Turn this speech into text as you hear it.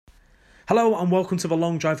Hello and welcome to the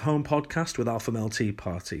Long Drive Home podcast with Alpha Male Tea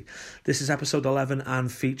Party. This is episode 11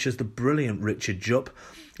 and features the brilliant Richard Jupp.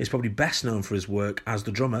 He's probably best known for his work as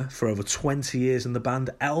the drummer for over 20 years in the band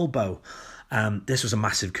Elbow. This was a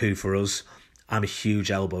massive coup for us. I'm a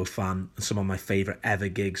huge Elbow fan, and some of my favourite ever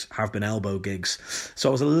gigs have been Elbow gigs. So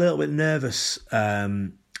I was a little bit nervous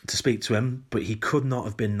to speak to him, but he could not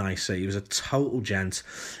have been nicer. He was a total gent.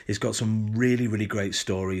 He's got some really, really great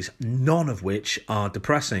stories, none of which are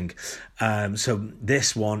depressing. So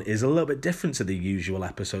this one is a little bit different to the usual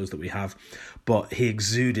episodes that we have, but he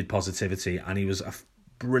exuded positivity and he was a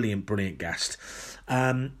brilliant, brilliant guest.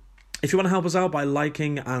 If you want to help us out by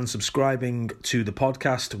liking and subscribing to the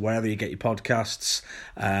podcast, wherever you get your podcasts,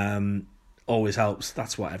 always helps.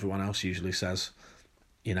 That's what everyone else usually says.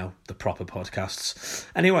 You know, the proper podcasts.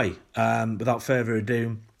 Anyway, without further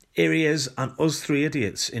ado, here he is and us three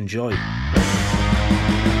idiots. Enjoy.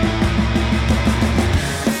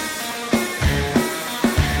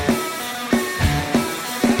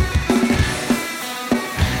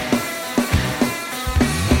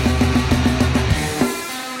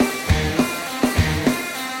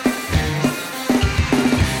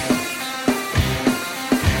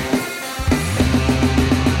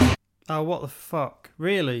 Oh, what the fuck?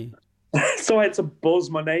 Really? So I had to buzz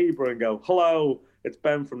my neighbour and go, "Hello, it's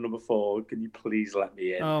Ben from number 4. Can you please let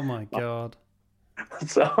me in?" Oh my god.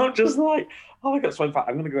 So I'm just like, oh my god. So in fact,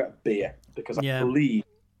 I'm going to go get a beer because I believe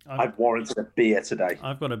I've warranted a beer today.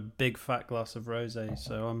 I've got a big fat glass of rosé,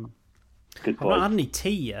 so Good I've boy. not had any tea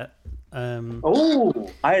yet.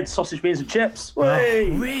 Oh, I had sausage, beans and chips. Oh, Way!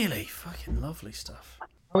 really? Fucking lovely stuff. How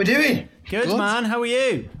are we doing? Good, man. How are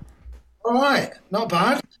you? All right, not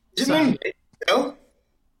bad. Is it Monday still?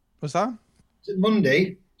 What's that? Is it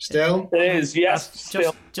Monday still? It is, yes.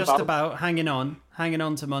 Still Just about hanging on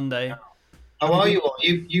to Monday. How are you all?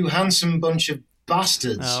 You handsome bunch of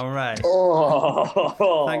bastards. All right.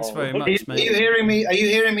 Oh, Thanks very Are much, you mate. hearing me? Are you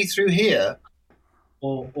hearing me through here?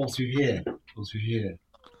 Or through here? Or through here?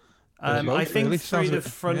 I think Really through sounds the like-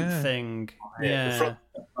 front yeah. thing. The Yeah. front.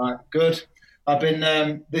 Right, good. I've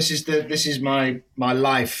been. This is my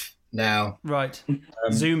life now. Right.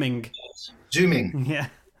 Zooming. Zooming Yeah.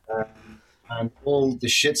 and all the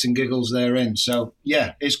shits and giggles therein. So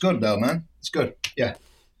yeah, it's good though, man. It's good. Yeah,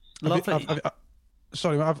 Lovely.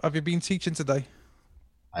 Have you been teaching today?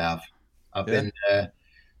 I have. I've Yeah. been.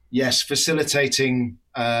 Yes, facilitating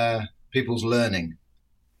people's learning.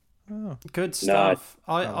 Oh, Good stuff.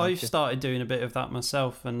 like I've it. started doing a bit of that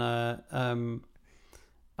myself, and I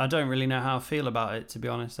don't really know how I feel about it, to be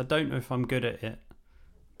honest. I don't know if I'm good at it,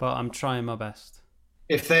 but I'm trying my best.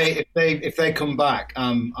 If they come back,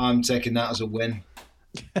 I'm taking that as a win.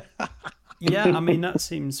 Yeah, I mean that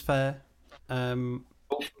seems fair.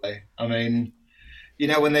 Hopefully, I mean, you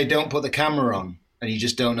know when they don't put the camera on and you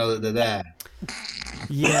just don't know that they're there.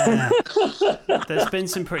 Yeah, there's been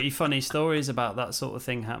some pretty funny stories about that sort of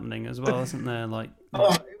thing happening as well, isn't there? Like,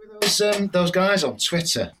 Oh, who were those guys on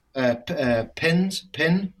Twitter? Pin,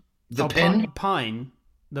 Pine,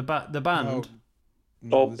 the band.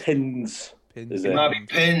 or pins. Is It it? might be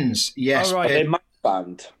Pins. Yes, Oh, right. They Pin. might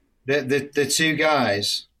band. The two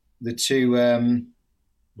guys, the two.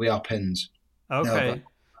 We are Pins. Okay, No,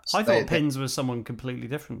 I they- thought Pins was someone completely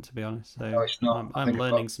different, to be honest. So No, it's not. I I'm think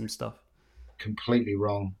learning it's some stuff. completely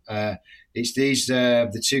wrong. It's these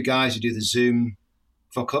the two guys who do the Zoom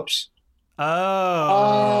fuck ups.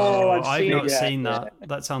 Oh, I've I've seen not it, yeah, seen that.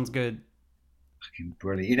 That sounds good. Fucking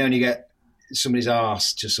brilliant. You know, when you get somebody's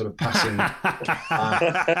arse just sort of passing. My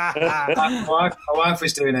wife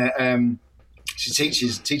was doing a. She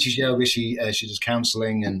teaches yoga. She does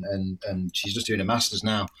counselling and she's just doing a masters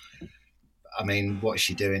now. I mean, what is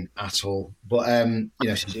she doing at all? But you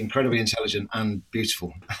know, she's incredibly intelligent and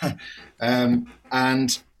beautiful. And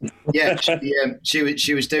yeah,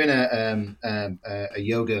 she was doing a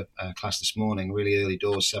yoga class this morning, really early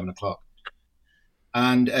doors, 7:00.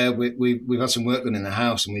 And we've had some work done in the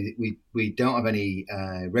house, and we don't have any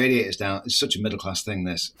radiators down. It's such a middle class thing.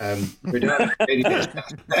 This we don't have any radiators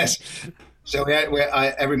downstairs. So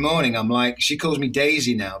every morning I'm like, she calls me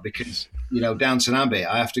Daisy now because Downton Abbey.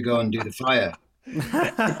 I have to go and do the fire.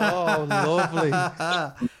 Oh, lovely.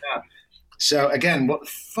 So again, what the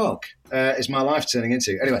fuck is my life turning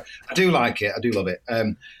into? Anyway, I do like it. I do love it.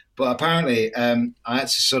 But apparently, I had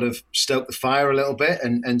to sort of stoke the fire a little bit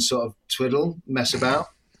and sort of mess about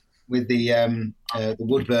with the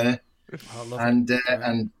wood burner, and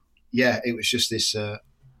yeah, it was just this. I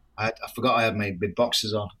forgot I had my big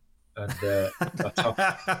boxers on, and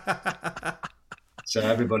so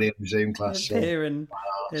everybody in the Zoom class Appearing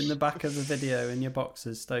in the back of the video in your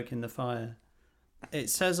boxers stoking the fire. it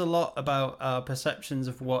says a lot about our perceptions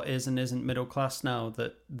of what is and isn't middle class now,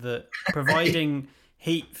 that providing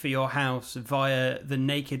heat for your house via the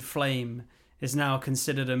naked flame is now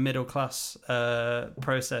considered a middle class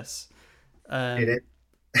process. It is.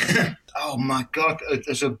 Oh my God!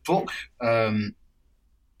 There's a book that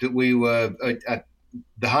we were at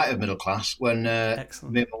the height of middle class when me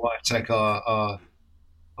and my wife take our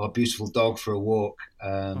beautiful dog for a walk.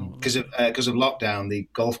 Because of lockdown, the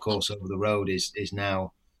golf course over the road is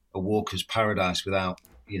now a walker's paradise without,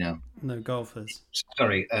 no golfers.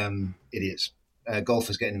 Sorry, idiots.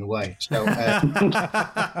 Golfers getting in the way. So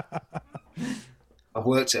I've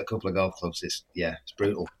worked at a couple of golf clubs. It's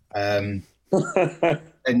brutal. We were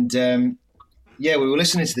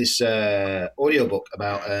listening to this audiobook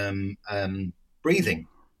about breathing.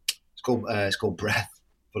 It's called Breath,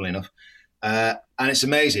 funnily enough. And it's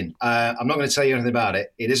amazing. I'm not going to tell you anything about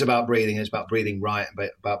it. It is about breathing. It's about breathing right,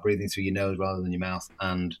 about breathing through your nose rather than your mouth,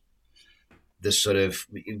 and the sort of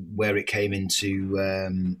where it came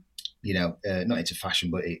into, not into fashion,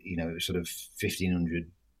 but it was sort of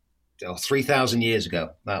 1,500 or 3,000 years ago.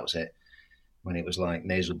 That was it, when it was like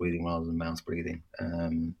nasal breathing rather than mouth breathing.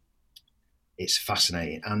 It's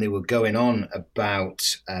fascinating, and they were going on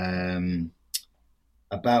about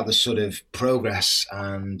the sort of progress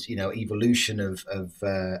and evolution of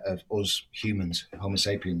us humans, Homo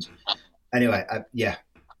sapiens. Anyway,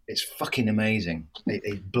 it's fucking amazing.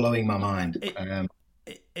 It's blowing my mind.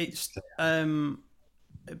 It's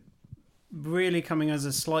really coming as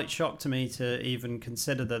a slight shock to me to even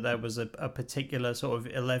consider that there was a particular sort of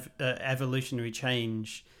evolutionary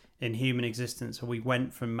change in human existence, where we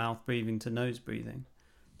went from mouth breathing to nose breathing.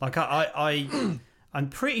 Like I'm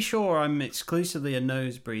pretty sure I'm exclusively a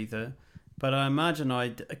nose breather, but I imagine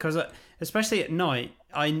because especially at night,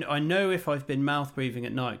 I know if I've been mouth breathing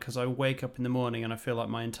at night because I wake up in the morning and I feel like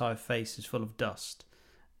my entire face is full of dust.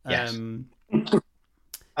 Yes.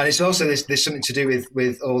 And it's also there's something to do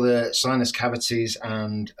with all the sinus cavities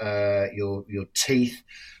and your teeth,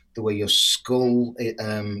 the way your skull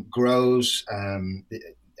grows. I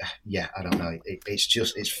don't know.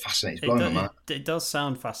 It's fascinating. It's blowing my mind. It does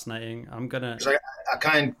sound fascinating. I'm gonna. I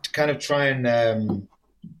kind of try and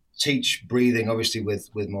teach breathing, obviously with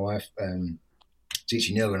my wife,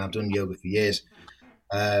 teaching yoga, and I've done yoga for years.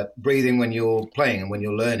 Breathing when you're playing and when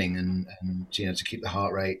you're learning, and to keep the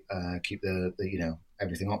heart rate, keep the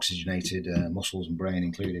everything oxygenated, muscles and brain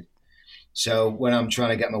included. So when I'm trying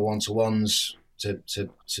to get my one-to-ones to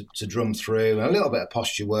drum through, and a little bit of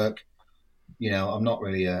posture work. I'm not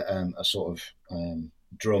really a sort of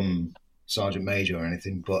drum sergeant major or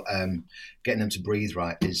anything, but getting them to breathe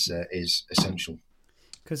right is essential.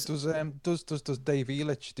 Because does Dave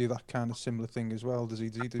Elitch do that kind of similar thing as well? Does he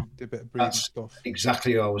do a bit of breathing stuff?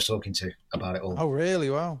 Exactly who I was talking to about it all. Oh,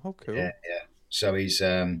 really? Wow. Oh, cool. Yeah. So he's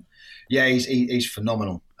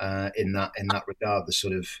phenomenal in that regard. The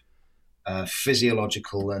sort of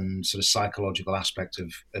physiological and sort of psychological aspect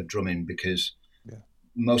of drumming, because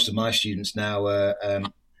most of my students now,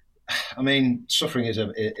 suffering is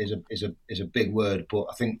a big word, but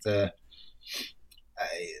I think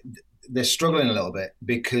they're struggling a little bit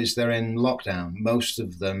because they're in lockdown. Most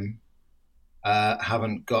of them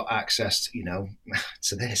haven't got access to,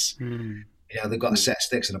 to this. They've got a set of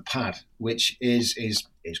sticks and a pad, which is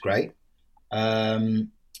great.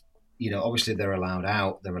 Obviously they're allowed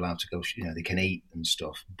out, they're allowed to go, they can eat and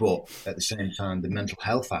stuff, but at the same time, the mental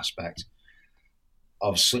health aspect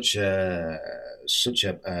of such an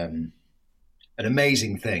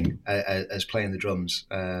amazing thing as playing the drums,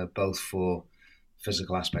 both for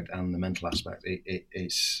physical aspect and the mental aspect. I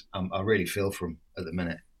really feel for them at the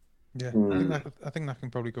minute. Yeah, I think that can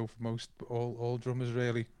probably go for most all drummers.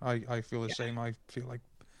 Really, I feel the same. I feel like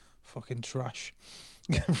fucking trash.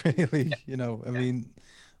 Really, I mean,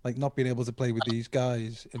 like not being able to play with these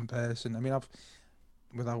guys in person. I mean,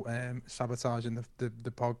 without sabotaging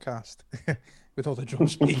the podcast with all the drum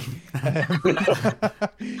speak.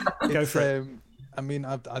 Go for it. I mean,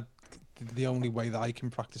 the only way that I can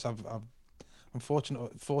practice, I'm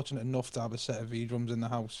fortunate enough to have a set of V drums in the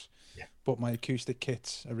house, but my acoustic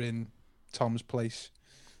kits are in Tom's place,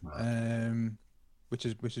 which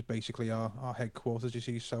is basically our headquarters. You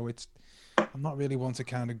see, so I'm not really one to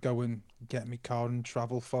kind of go and get my car and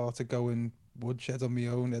travel far to go and woodshed on my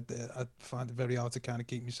own. I find it very hard to kind of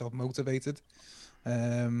keep myself motivated.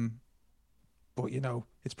 But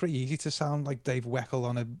it's pretty easy to sound like Dave Weckl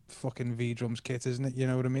on a fucking V drums kit, isn't it? You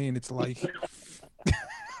know what I mean? It's like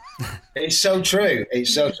it's so true.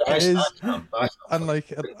 It's so true. It is. And like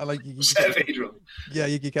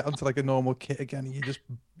you get onto like a normal kit again, and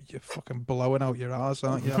you're fucking blowing out your arse,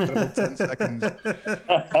 aren't you? After about 10 seconds.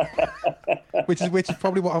 which is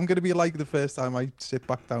probably what I'm going to be like the first time I sit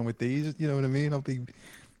back down with these. You know what I mean? I'll be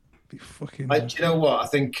fucking. Do you know what I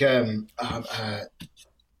think?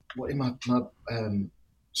 What did my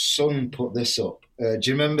son put this up? Do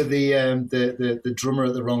you remember the drummer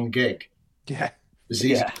at the wrong gig? Yeah.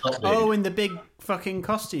 Oh, in the big fucking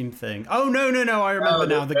costume thing. Oh no! I remember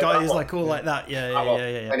now. The guy is like all like that.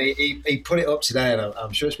 Yeah. And he put it up today, and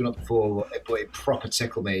I'm sure it's been up before, but it proper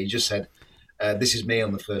tickled me. He just said, "This is me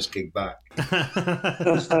on the first gig back."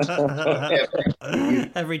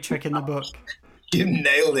 Every trick in the book. You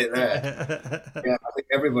nailed it there. Yeah, I think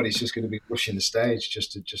everybody's just going to be rushing the stage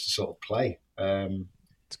just to sort of play.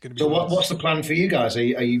 It's going to be so what's the plan for you guys? Are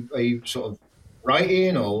you sort of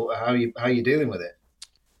writing, or how are you dealing with it?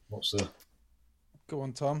 What's the... Go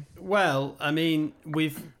on, Tom. Well, I mean,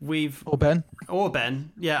 we've or Ben.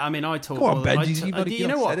 Yeah, I mean, I talk. Go on, Ben. You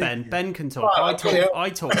know what, Ben? Ben can talk. I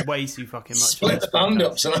talk way too fucking much. Split the band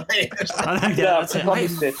up tonight. I know, yeah, that's it.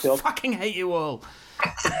 I fucking hate you all.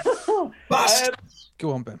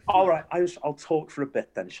 Go on, Ben. All right, I'll talk for a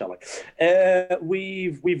bit then, shall I?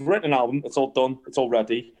 We've written an album. It's all done. It's all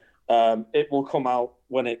ready. It will come out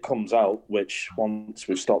when it comes out, which once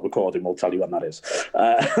we've stopped recording, we'll tell you when that is.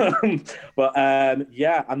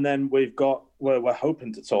 Yeah, and then we're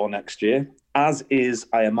hoping to tour next year, as is,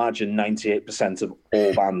 I imagine, 98% of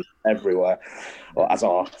all bands everywhere, or as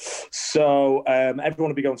are. So everyone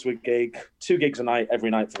will be going to a gig, 2 gigs a night, every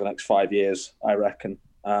night for the next 5 years, I reckon.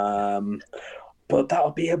 But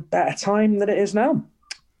that'll be a better time than it is now.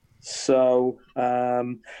 So,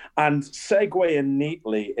 and segueing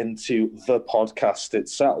neatly into the podcast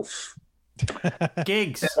itself.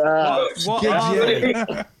 Gigs. What are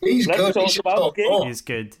they? He's Let's good. talk about gigs. He's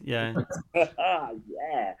good, yeah.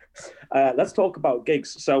 Yeah. Let's talk about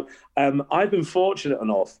gigs. So, I've been fortunate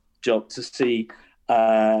enough, Jupp, to see 2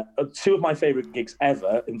 of my favourite gigs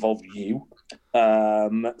ever involve you.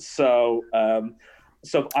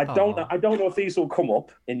 So I don't know if these will come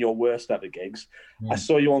up in your worst ever gigs. I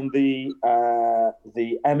saw you on the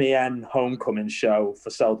MEN Homecoming show for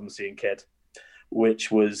Seldom Seen Kid, which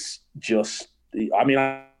was just, I mean,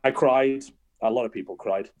 I cried. A lot of people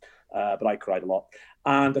cried, but I cried a lot.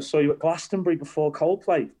 And I saw you at Glastonbury before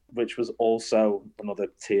Coldplay, which was also another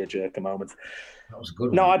tearjerker moment. That was a good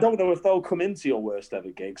one. No, I don't know if they'll come into your worst ever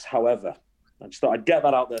gigs. However, I just thought I'd get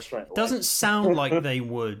that out there straight away. Doesn't sound like they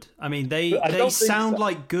would. I mean, they sound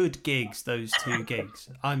like good gigs, those 2 gigs.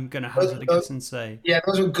 I'm going to hazard a guess and say. Yeah,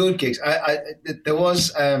 those were good gigs. There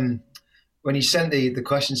was, when you sent the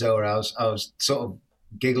questions over, I was sort of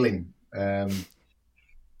giggling at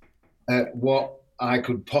what I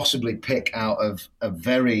could possibly pick out of a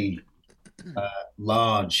very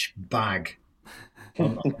large bag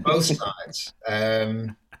on both sides.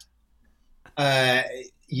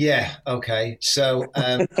 Yeah, okay. So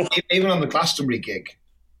even on the Glastonbury gig,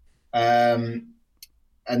 and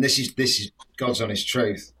this is God's honest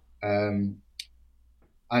truth, and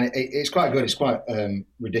it's quite good. It's quite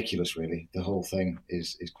ridiculous, really. The whole thing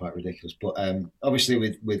is quite ridiculous. But obviously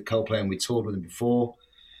with Coldplay, and we toured with them before,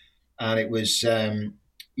 and it was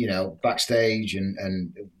backstage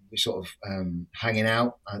and we sort of hanging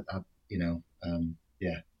out.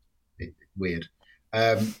 Weird.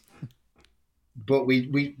 But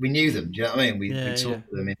we knew them. Do you know what I mean? We talked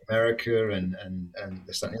to them in America and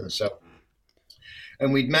this, that, and the other. So,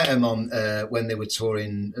 and we'd met them on when they were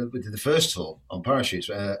touring. We did the first tour on Parachutes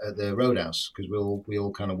at the Roadhouse, because we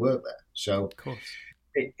all kind of worked there. So, of course,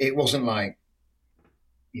 it wasn't like,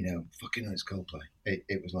 fucking hell, it's Coldplay.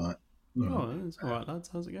 It was like, oh, it's all right, lads.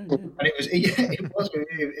 How's it going? Yeah. And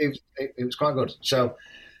it was quite good. So,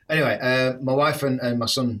 anyway, my wife and my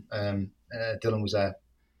son Dylan was there.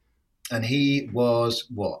 And he was,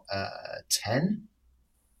 10?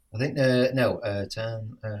 I think, 10, 8.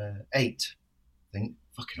 I think,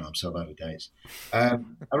 fucking hell, I'm so bad with dates.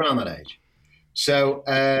 Around that age. So,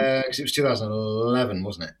 because it was 2011,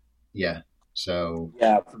 wasn't it? Yeah. So.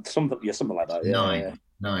 Yeah, something like that. Yeah.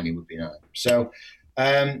 9, he would be 9. So,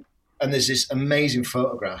 and there's this amazing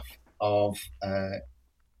photograph of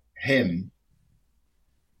him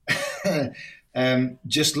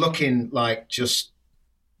just looking like just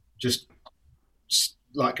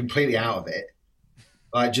like completely out of it,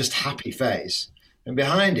 like just happy face. And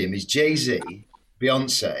behind him is Jay-Z,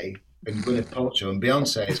 Beyonce, and Gwyneth Paltrow, and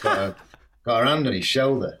Beyonce has got her hand on his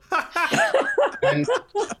shoulder. And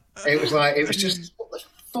it was just, what the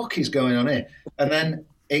fuck is going on here? And then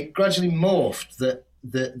it gradually morphed that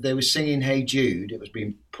they were singing Hey Jude. It was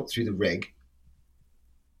being put through the rig.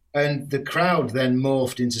 And the crowd then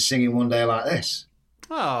morphed into singing One Day Like This.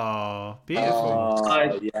 Oh, beautiful.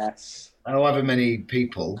 Oh, yes. However many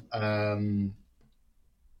people,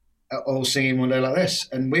 all singing one day like this,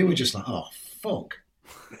 and we were just like, oh fuck.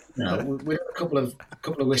 We had a couple of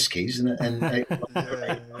whiskies and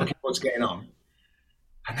what's getting on,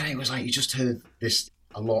 and then it was like you just heard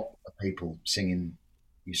a lot of people singing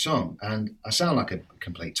your song, and I sound like a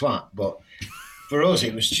complete twat, but for us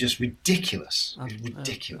it was just ridiculous. It was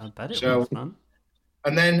ridiculous. I bet it was, man.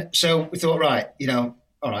 And then so we thought, right,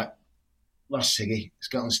 all right, last ciggy, let's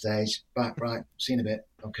get on stage, back, right, see you in a bit,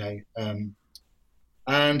 okay.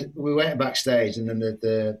 And we went backstage, and then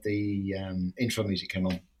the intro music came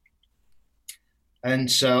on.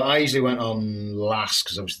 And so I usually went on last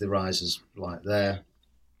because obviously the rise is like there.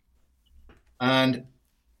 And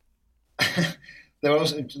there were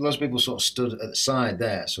also lots of people sort of stood at the side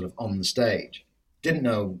there, sort of on the stage. Didn't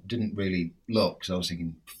really look, because I was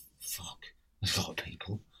thinking, fuck, there's a lot of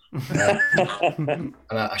people. And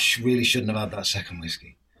I really shouldn't have had that second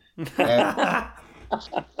whiskey.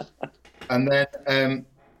 And then,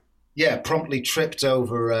 promptly tripped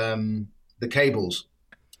over the cables.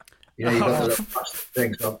 You got those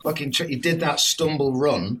things. So you did that stumble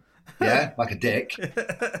run, like a dick.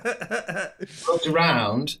 Looked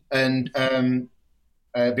around, and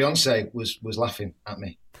Beyonce was laughing at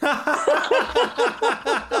me.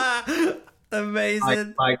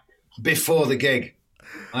 Amazing. Like before the gig,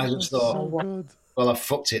 I just thought, well, I've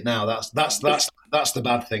fucked it now. That's the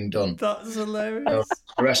bad thing done. That's hilarious. So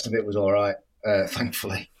the rest of it was all right,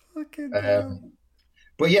 thankfully.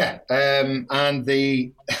 But yeah, and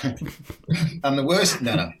the worst,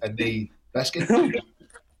 and the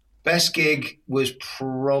best gig was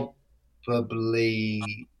probably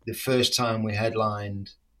the first time we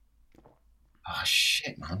headlined. Oh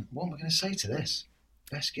shit, man! What am I going to say to this?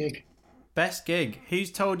 Best gig. Best gig. Who's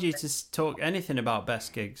told you to talk anything about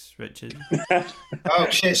best gigs, Richard? Oh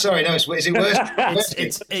shit! Sorry, no. Is it worse?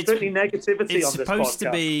 It's pretty negativity it's on this supposed podcast. To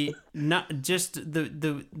be not just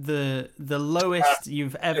the lowest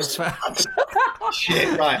you've ever felt.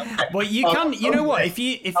 Shit, right. Well, you can. You know what? If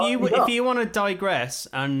you want to digress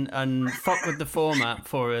and fuck with the format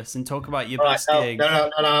for us and talk about your best gig. No.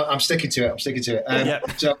 I'm sticking to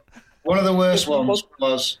it. So one of the worst ones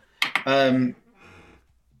was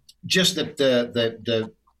just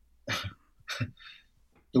the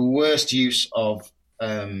worst use of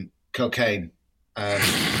cocaine.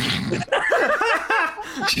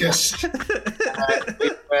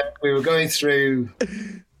 We were going through.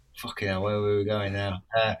 Fucking hell, where were we going now?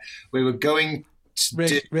 We were going.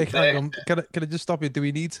 Rick, hang on. Can I just stop you? Do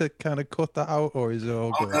we need to kind of cut that out, or is it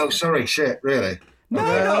all good? Oh, sorry, shit, really? No,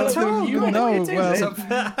 we're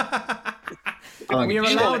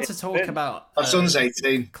allowed to talk about. My son's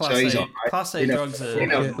 18, Class so he's A, all right. Class A drugs are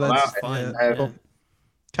fine.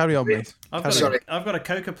 Carry on, mate. I've got a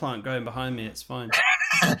coca plant going behind me. It's fine.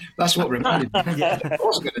 That's what reminded me. I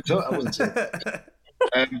wasn't going to talk. I wasn't.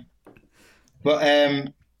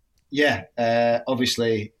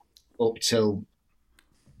 Obviously, up till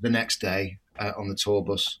the next day on the tour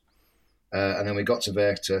bus, and then we got to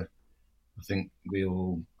Werchter. I think we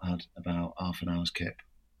all had about half an hour's kip,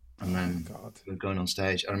 and then we were going on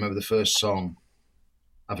stage. I remember the first song.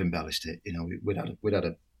 I've embellished it. We had a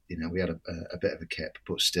bit of a kip,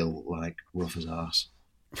 but still like rough as arse.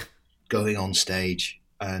 Going on stage,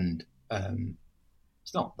 and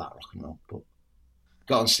it's not that rock and roll, but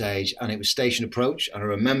got on stage, and it was Station Approach, and I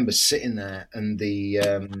remember sitting there, and the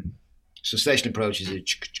so Station Approach is a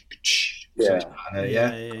Yeah.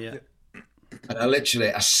 And I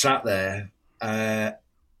sat there,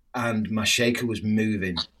 and my shaker was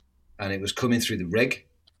moving, and it was coming through the rig.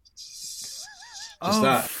 Just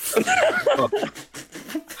that. For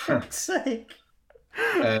fuck's sake.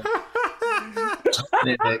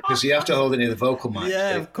 Because you have to hold it near the vocal mic.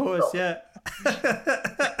 Yeah, of course, yeah.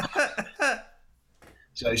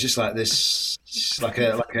 So it's just like this, like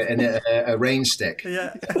a rain stick.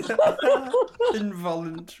 Yeah.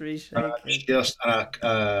 Involuntary shaking. It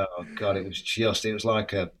was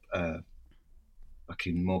like a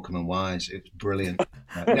fucking Morecambe and Wise. It was brilliant.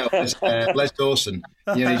 Les Dawson.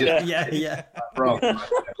 Yeah. Wrong.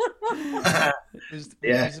 That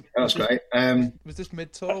was great. Was this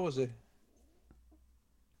mid-tour, was it?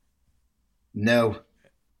 No.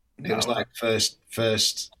 It was like first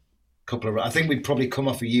couple of. I think we'd probably come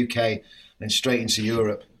off the UK and straight into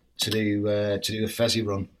Europe to do a Fezzy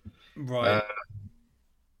run, right?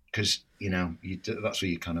 Because that's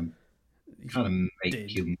where you kind of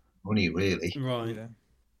make your money, really, right?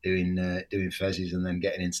 Doing Fezzies and then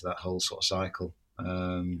getting into that whole sort of cycle.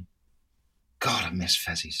 God, I miss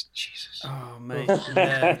Fezzies. Jesus. Oh mate,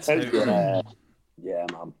 yeah, totally. Yeah,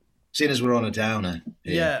 man. Seeing as we're on a downer.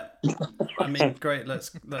 Yeah. I mean, great.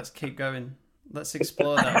 Let's keep going. Let's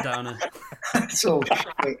explore that, Downer. It's all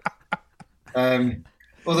shit.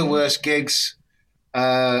 Other worst gigs,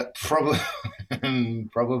 probably,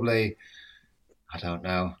 probably. I don't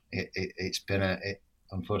know.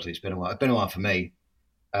 Unfortunately, it's been a while. It's been a while for me.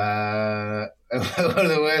 One of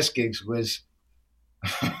the worst gigs was.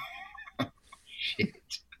 Shit.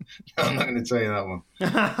 I'm not going to tell you that one. Go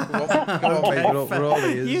on, mate. We're all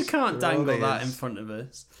ears. You can't We're dangle all that in ears. front of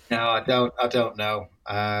us. No, I don't know.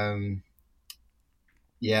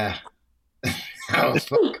 Yeah. Oh,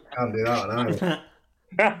 fuck. I can't do that one either.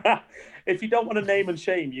 If you don't want to name and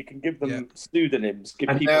shame, you can give them pseudonyms. Give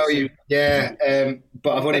I people know pseudonyms.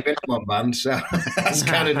 but I've only been in one band, so that's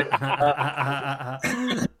kind of.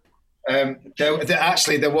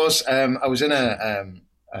 There was. I was in a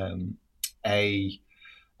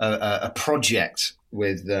project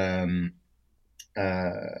with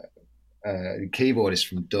keyboardist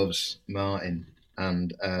from Doves, Martin,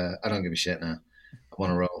 and I don't give a shit now. I'm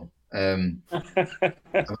on a roll. I'm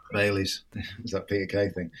at Bailey's. Is that Peter Kay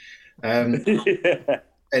thing? And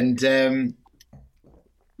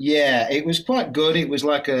it was quite good. It was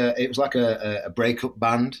like a breakup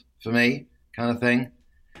band for me, kind of thing.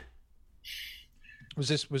 Was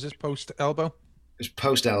this post Elbow? It was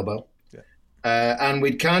post Elbow. Yeah. And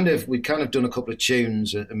we'd kind of done a couple of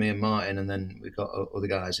tunes, me and Martin, and then we got other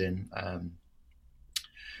guys in.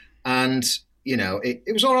 And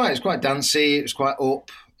it was all right. It was quite dancey. It was quite up.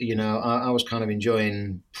 I was kind of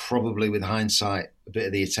enjoying, probably with hindsight, a bit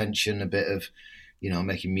of the attention, a bit of,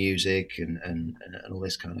 making music and all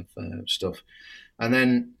this kind of stuff. And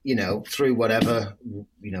then, through whatever,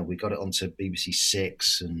 we got it onto BBC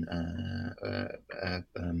Six, and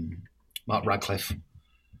Mark Radcliffe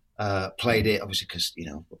played it, obviously, because,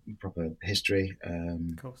 proper history.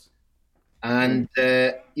 Of course. And,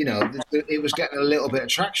 it was getting a little bit of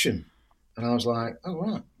traction. And I was like, oh,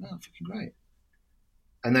 right, no, fucking great.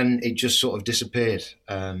 And then it just sort of disappeared,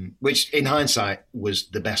 which in hindsight was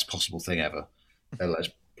the best possible thing ever. Let's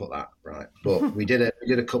put that right. But we did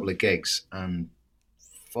a couple of gigs, and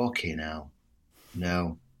fucking hell,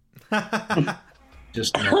 no,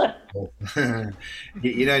 just no.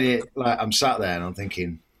 Like I'm sat there and I'm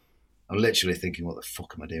literally thinking, what the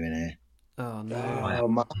fuck am I doing here? Oh no! Oh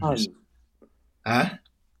man! Huh?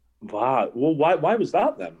 Wow. Well, why was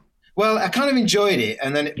that then? Well, I kind of enjoyed it,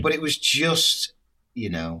 but it was just.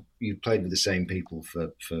 You played with the same people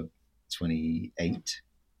for 29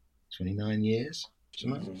 years,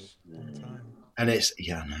 something. And it's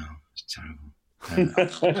terrible.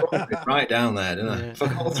 Right down there, didn't I?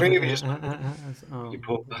 Fuck all three of you. You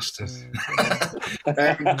poor bastards.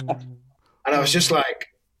 And I was just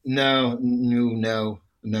like, no.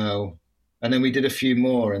 And then we did a few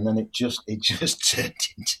more, and then it just turned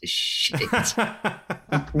into shit. And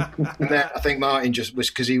then I think Martin just was,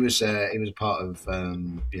 because he was a part of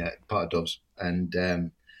Doves,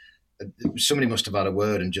 and somebody must have had a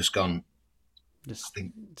word and just gone. I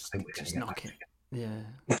think we're going to knock it. Yeah.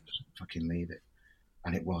 Fucking leave it.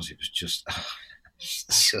 And it was just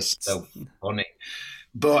just so funny,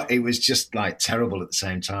 but it was just like terrible at the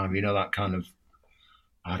same time. That kind of,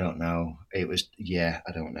 I don't know. It was I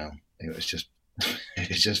don't know. It was just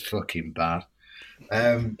fucking bad.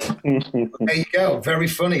 There you go. Very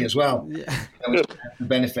funny as well. Yeah. That was the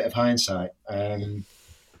benefit of hindsight. I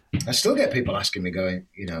still get people asking me, going,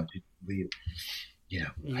 are you going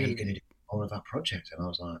to do more of that project? And I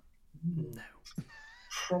was like, no,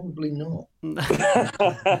 probably not. Well,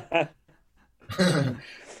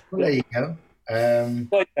 there you go.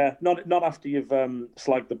 But not after you've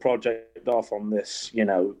slagged the project off on this,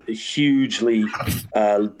 hugely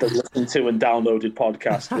listened to and downloaded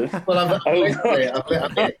podcast. Well,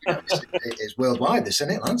 it's worldwide, this,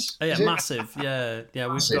 isn't it, Lance? Oh, yeah, massive. Yeah.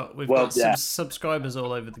 We've got some subscribers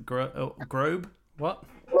all over the Grove. What?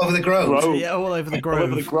 All over the Grove. Yeah, all over the Grove. All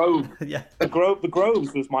over the Grove. Yeah. The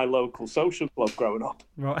Groves was my local social club growing up.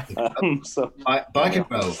 Right. Biker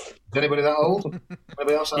Grove. Is anybody that old?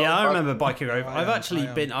 Anybody else? Yeah, I remember Biker Grove. I've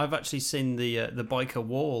actually seen the Biker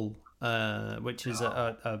Wall, which is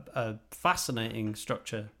a fascinating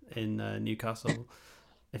structure in Newcastle.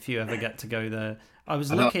 If you ever get to go there, I was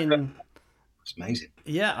looking. It's amazing.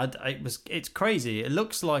 Yeah, it's crazy. It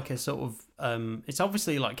looks like a sort of it's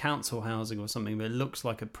obviously like council housing or something, but it looks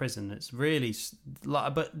like a prison. It's really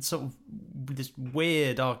but sort of this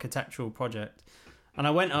weird architectural project. And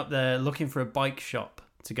I went up there looking for a bike shop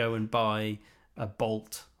to go and buy a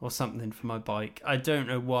bolt or something for my bike. I don't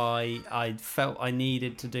know why I felt I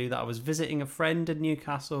needed to do that. I was visiting a friend in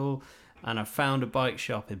Newcastle, and I found a bike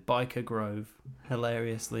shop in Biker Grove,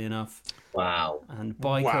 hilariously enough. Wow. And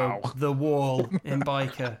the Wall in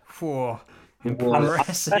Biker. Whoa.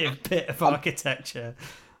 Impressive bit of architecture.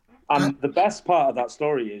 And the best part of that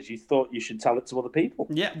story is you thought you should tell it to other people.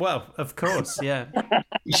 Yeah, well, of course, yeah.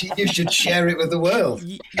 You should share it with the world.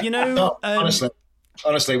 You know, No,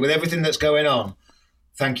 honestly, with everything that's going on,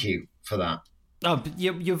 thank you for that. Oh, but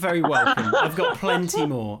you're very welcome. I've got plenty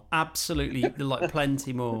more. Absolutely, like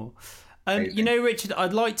plenty more. You know, Richard,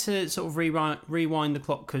 I'd like to sort of rewind the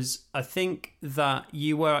clock, because I think that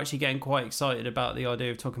you were actually getting quite excited about the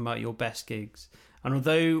idea of talking about your best gigs. And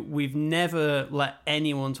although we've never let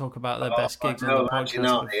anyone talk about their best gigs on the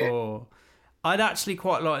podcast before, I'd actually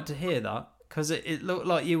quite like to hear that, because it looked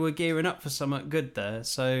like you were gearing up for something good there.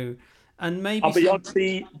 So, and maybe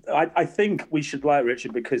Beyonce, I think we should like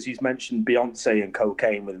Richard, because he's mentioned Beyonce and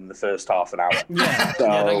cocaine within the first half an hour. Yeah, So,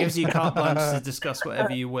 yeah, that gives you carte blanche to discuss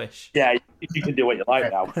whatever you wish. Yeah, you can do what you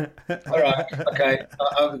like now. All right, okay.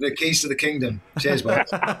 The keys to the kingdom. Cheers, boys.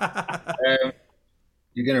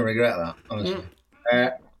 You're going to regret that, honestly.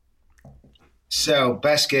 So,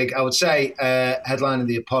 best gig, I would say headlining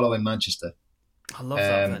the Apollo in Manchester. I love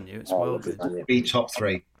that venue. It's well good. Be top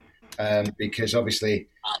three, because obviously,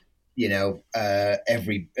 you know,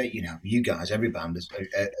 you guys, every band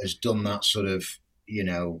has done that sort of,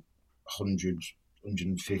 100,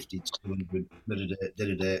 150, 200, do you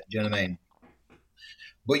know what I mean?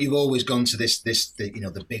 But you've always gone to this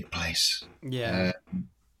the big place. Yeah.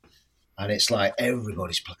 And it's like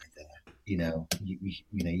everybody's playing there. You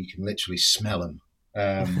can literally smell them.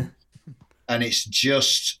 And it's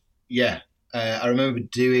just, I remember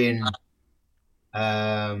doing,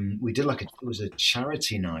 we did it was a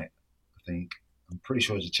charity night, I think. I'm pretty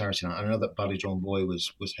sure it was a charity night. I know that Badly Drawn Boy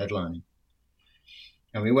was headlining.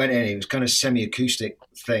 And we went in, it was kind of semi-acoustic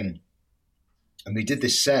thing. And we did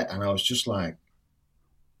this set, and I was just like,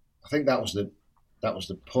 I think that was the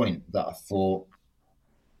point that I thought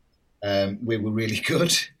we were really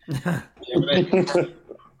good.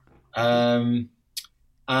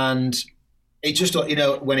 And it just,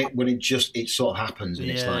 when it sort of happens, and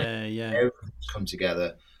it's like everything's come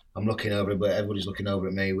together. I'm looking over it, but everybody's looking over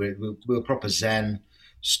at me. We're proper zen.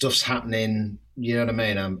 Stuff's happening. You know what I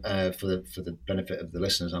mean? I'm for the benefit of the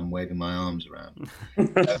listeners, I'm waving my arms around,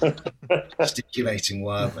 gesticulating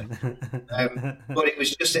wildly. But it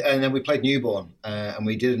was just, and then we played Newborn, and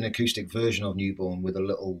we did an acoustic version of Newborn with a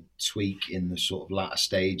little tweak in the sort of latter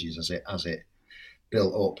stages as it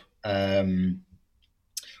built up.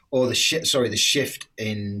 Or the shift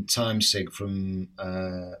in time sig from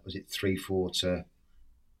was it 3/4 to,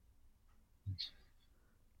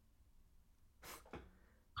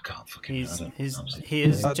 I can't fucking. He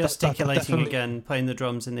is gesticulating again, playing the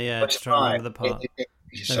drums in the air to try and remember the part.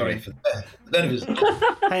 Sorry for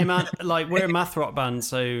Hey man, like, we're a math rock band,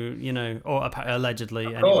 so or allegedly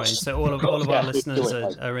anyway. So all of our listeners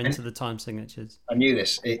are into the time signatures. I knew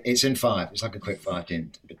this. It's in 5. It's like a quick 5.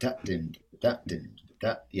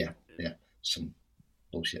 Yeah, some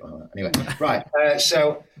bullshit like that. Anyway, right.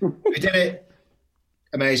 So we did it.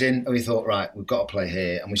 Amazing. And we thought, right, we've got to play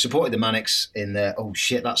here. And we supported the Manics in there. Oh,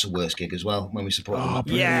 shit, that's a worst gig as well, when we supported them.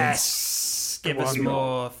 Yes! Give us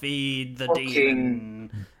more. Feed the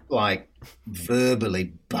demon. Like,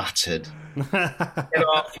 verbally battered.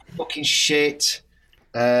 Fucking shit.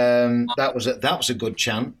 That was a good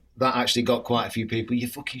chant. That actually got quite a few people. You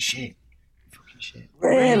fucking shit.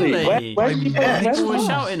 Really? When people were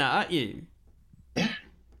shouting at you? Yeah.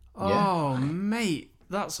 Oh, mate,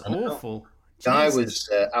 that's awful. Guy was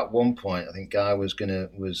at one point. I think Guy was gonna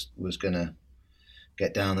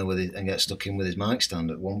get down there with it and get stuck in with his mic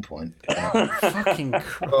stand at one point. Fucking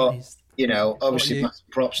Christ! But, obviously, massive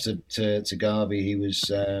props to Garvey. He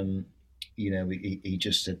was, he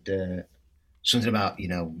just said something about,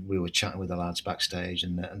 we were chatting with the lads backstage,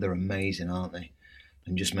 and they're amazing, aren't they?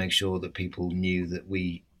 And just make sure that people knew that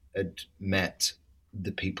we had met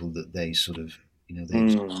the people that they sort of,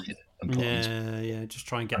 just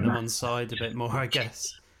try and get them on side a bit more, I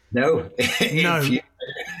guess. No,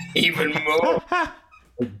 even more.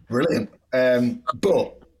 Brilliant.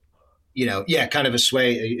 But kind of a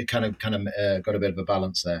sway, kind of got a bit of a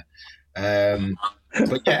balance there.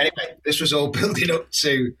 But yeah, anyway, this was all building up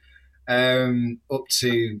to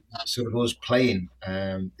sort of us playing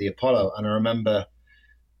the Apollo, and I remember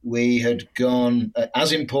we had gone,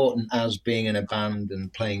 as important as being in a band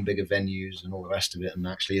and playing bigger venues and all the rest of it, and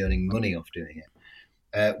actually earning money off doing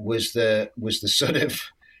it, was the sort of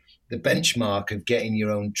the benchmark of getting your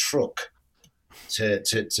own truck to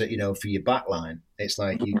for your backline. It's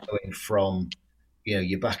like you going from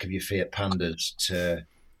your back of your Fiat Pandas to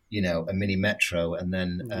a mini Metro, and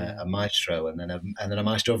then a Maestro, and then a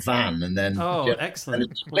Maestro van, and then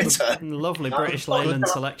excellent, lovely British Leyland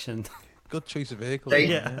selection. Good choice of vehicle.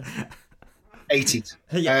 80s.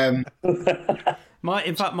 Yeah.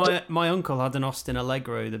 In fact, my uncle had an Austin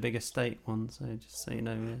Allegro, the big estate one. So just so you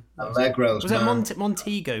know, yeah. Allegros. Was it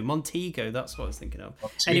Montego? Montego. That's what I was thinking of.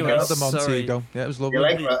 Anyway, The Montego. Yeah, it was lovely.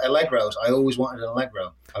 Allegros. I always wanted an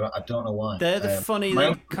Allegro. I don't know why. They're the funny.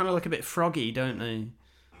 They kind of look a bit froggy, don't they?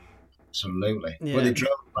 Absolutely. Yeah. Well, they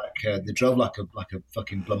drove like a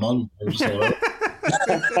fucking Blamont. It was all over.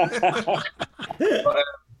 But,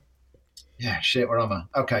 yeah, shit. Where am I?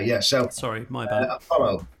 Okay, yeah. So sorry, my bad.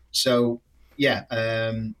 Apollo. So yeah,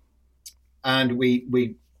 and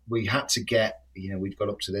we had to get, we'd got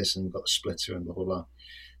up to this and we got the splitter and blah blah blah,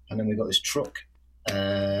 and then we got this truck,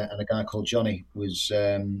 and a guy called Johnny was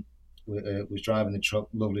driving the truck.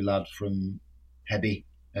 Lovely lad from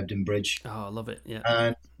Hebden Bridge. Oh, I love it. Yeah.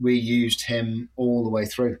 And we used him all the way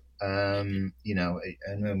through. And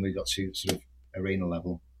then we got to sort of arena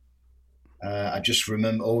level. I just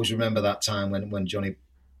always remember that time when Johnny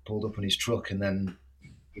pulled up on his truck, and then,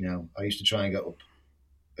 I used to try and get up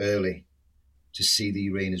early to see the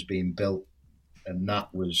arenas being built, and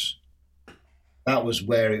that was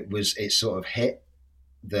where it sort of hit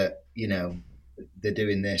that, they're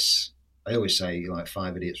doing this. I always say, like,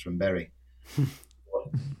 5 idiots from Bury.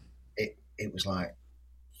 It was like,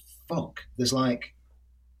 fuck, there's like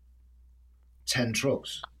 10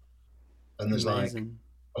 trucks and there's amazing.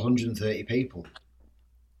 Like 130 people,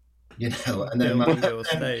 and then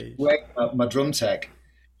my drum tech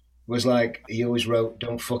was like, he always wrote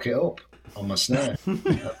 "Don't fuck it up" on my snare.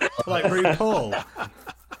 Like RuPaul.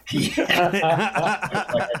 Yeah.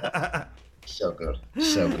 So good.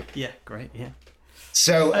 Yeah, great, yeah.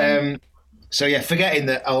 So yeah, forgetting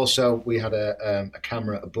that also we had a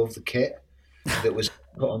camera above the kit that was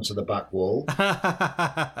put onto the back wall.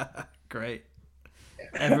 Great. Yeah.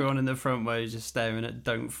 Everyone in the front row is just staring at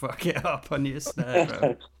 "Don't fuck it up" on your snare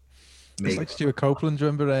drum. It's like Stuart Copeland. Do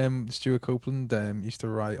you remember Stuart Copeland used to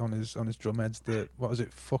write on his drum heads that, what was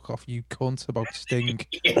it, "Fuck off, you cunt," about Sting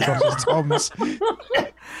across his toms.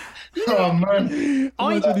 Oh man!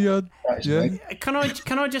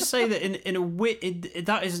 Can I just say that in a wit,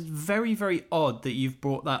 that is very, very odd that you've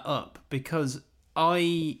brought that up, because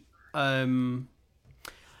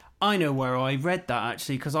I know where I read that,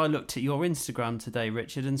 actually, because I looked at your Instagram today,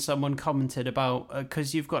 Richard, and someone commented about,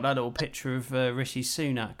 because you've got that little picture of Rishi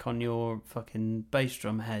Sunak on your fucking bass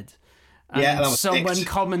drum head. And someone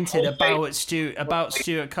commented about Stuart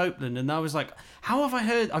Copeland, and I was like, how have I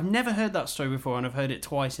heard? I've never heard that story before, and I've heard it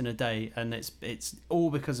twice in a day, and it's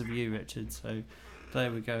all because of you, Richard. So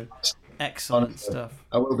there we go. Excellent stuff.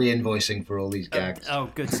 I will be invoicing for all these gags.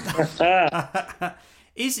 Good stuff. That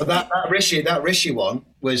Rishi one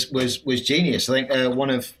was genius. I think one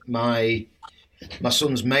of my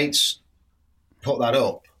son's mates put that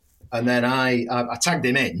up, and then I tagged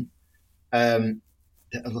him in.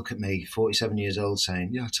 Look at me, 47 years old, saying,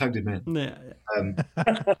 "Yeah, I tagged him in." Yeah.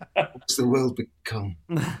 What's the world become?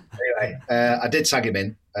 Anyway, I did tag him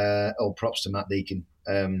in. All props to Matt Deacon,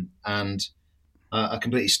 and I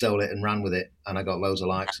completely stole it and ran with it, and I got loads of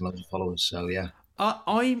likes and loads of followers. So yeah.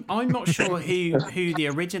 I'm not sure who the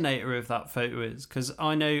originator of that photo is, because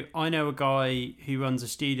I know a guy who runs a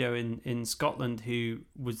studio in Scotland who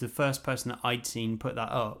was the first person that I'd seen put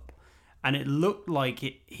that up, and it looked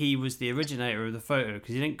like he was the originator of the photo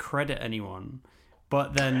because he didn't credit anyone.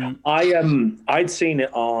 But then I'd seen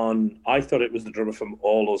it on. I thought it was the drummer from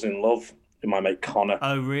All Us in Love, my mate Connor.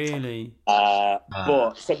 Oh really?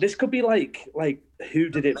 But so this could be like who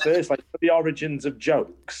did it first, like the origins of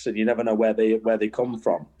jokes, and you never know where they come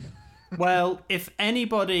from. Well, if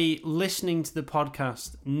anybody listening to the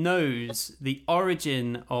podcast knows the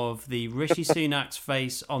origin of the Rishi Sunak's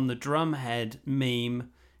face on the drum head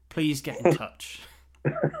meme, please get in touch.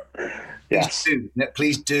 Yes,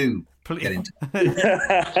 please do. Get in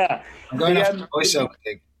touch. I'm going after the voiceover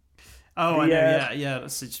gig. Oh, I know. Yeah.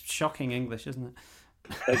 That's shocking English, isn't it?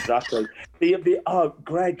 Exactly.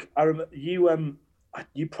 Greg, I remember you.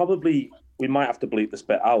 You probably, we might have to bleep this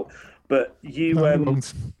bit out, but you. Well,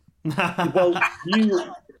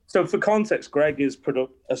 you. So for context, Greg is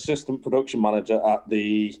assistant production manager at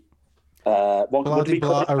the what do we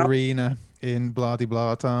call it? Arena in Bloody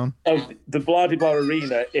Blah Town. Oh, the Bloody Blah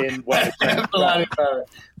Arena in where.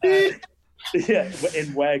 In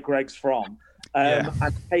where Greg's from. And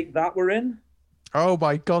take that we're in. Oh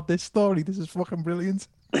my god, this is fucking brilliant.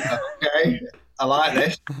 Okay, I like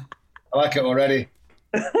this. I like it already.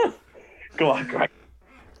 Go on, Greg.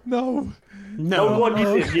 No. What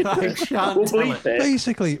you did? We'll bleep it.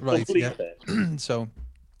 Basically, right. So,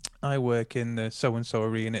 I work in the so-and-so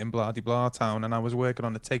arena in Bloody Blah Town, and I was working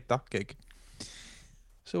on a Take That gig.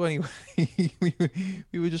 So anyway,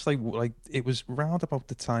 we were just like it was round about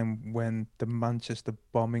the time when the Manchester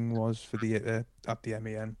bombing was for the at the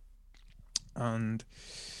MEN, and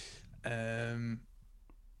I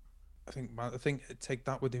think take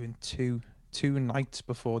that we're doing two nights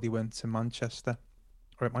before they went to Manchester,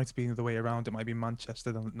 or it might have been the other way around. It might be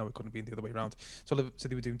Manchester. No, it couldn't be the other way around. So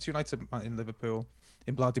they were doing 2 nights in Liverpool,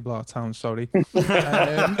 in blah blah town. Sorry, and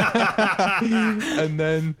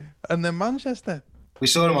then Manchester. We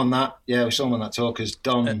saw him on that. Yeah, we saw him on that tour because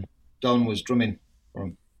Don was drumming for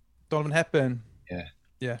him. Donovan Hepburn.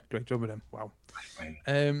 Yeah, great drum with him. Wow.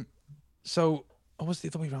 Right. So I was the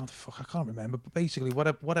other way around. Fuck, I can't remember. But basically,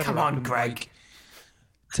 whatever. Come on, happened, Greg. like,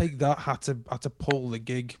 Take That had to pull the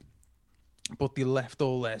gig, but they left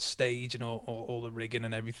all their stage and all the rigging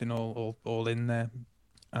and everything all in there,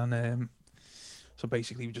 and so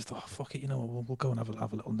basically we just thought, oh, fuck it, we'll go and have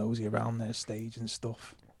a little nosy around their stage and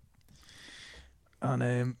stuff,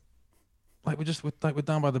 and we're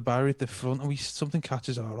down by the barrier at the front, and something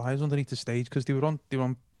catches our eyes underneath the stage because they were on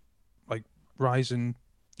like rising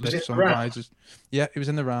lifts on risers. Yeah, it was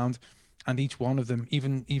in the round. And each one of them,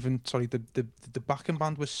 even the backing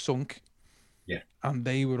band was sunk. Yeah. And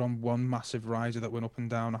they were on one massive riser that went up and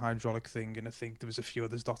down, a hydraulic thing, and I think there was a few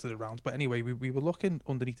others dotted around. But anyway, we were looking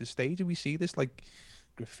underneath the stage and we see this like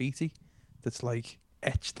graffiti that's like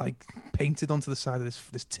etched, like painted onto the side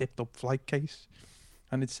of this tipped up flight case.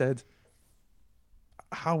 And it said,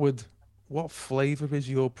 "Howard, what flavour is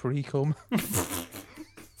your pre-cum?"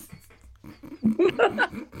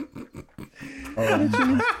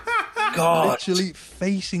 God. Literally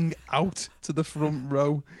facing out to the front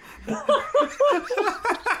row.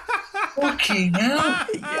 Fucking hell.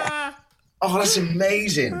 Yeah. Oh, that's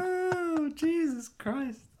amazing. Oh, Jesus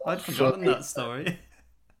Christ. I'd forgotten that story.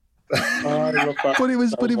 I love that. But it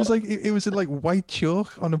was like it was in like white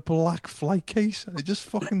chalk on a black flight case, and it just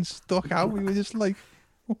fucking stuck out. We were just like,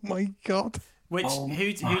 oh my God.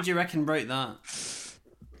 Who do you reckon wrote that?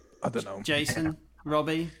 I don't know. Jason?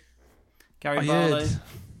 Robbie? Gary I Barlow? heard.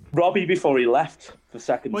 Robbie before he left the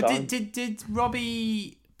second Well, time. did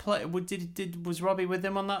Robbie play? Was Robbie with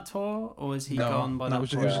him on that tour, or was he gone by that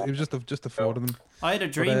it point? was just the 4 of them. I had a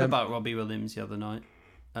dream about Robbie Williams the other night.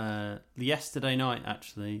 Yesterday night,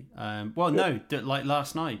 actually. Like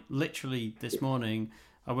last night. Literally this morning.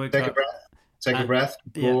 I woke up. Take a breath.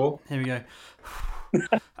 Yeah, here we go.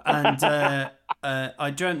 And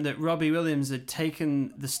I dreamt that Robbie Williams had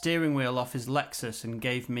taken the steering wheel off his Lexus and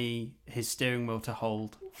gave me his steering wheel to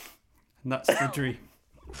hold. And that's the dream.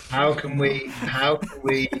 How can we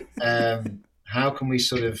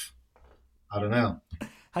sort of, I don't know.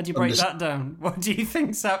 How do you break that down? What do you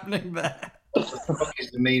think's happening there? What the fuck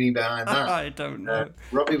is the meaning behind that? I don't know.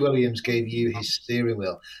 Robbie Williams gave you his steering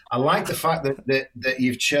wheel. I like the fact that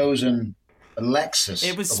you've chosen a Lexus.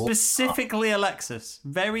 It was specifically a Lexus,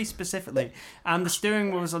 very specifically, and the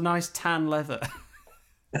steering wheel was a nice tan leather.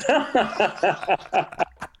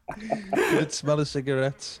 Good smell of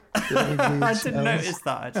cigarettes. I didn't notice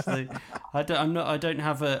that actually. I don't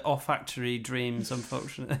have olfactory dreams,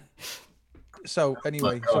 unfortunately. So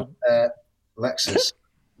anyway, Lexus.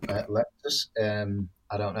 I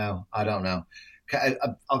don't know.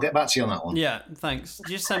 I'll get back to you on that one. Yeah, thanks.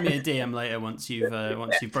 Just send me a DM later once you've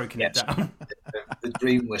broken it down. The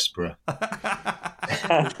Dream Whisperer.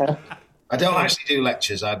 I don't actually do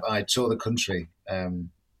lectures. I tour the country. Trying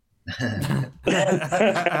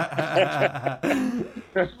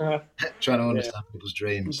to understand people's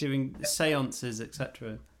dreams. Doing seances,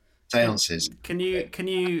 etc. Seances. Can you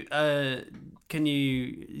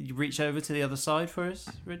reach over to the other side for us,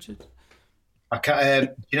 Richard? I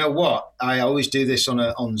can't, you know what? I always do this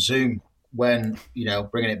on Zoom when,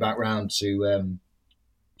 bringing it back round to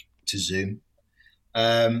Zoom,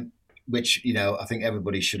 which, I think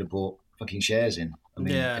everybody should have bought fucking shares in. I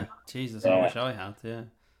mean, yeah, Jesus, I wish I had, yeah.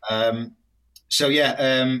 I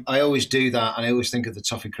always do that, and I always think of the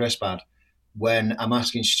Toffee Crisp ad when I'm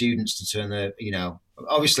asking students to turn their,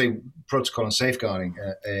 obviously protocol and safeguarding,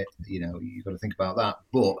 you've got to think about that.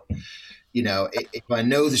 But, if I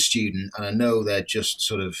know the student and I know they're just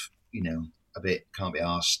sort of, a bit can't be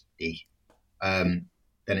arsedy, then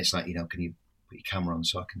it's like, can you put your camera on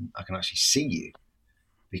so I can actually see you?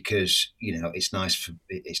 Because, it's nice for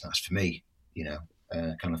me,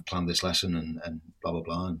 kind of plan this lesson and blah, blah,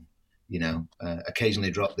 blah. And,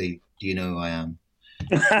 occasionally drop the, do you know who I am?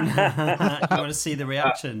 You want to see the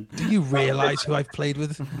reaction. Do you realise who I've played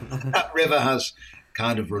with? That river has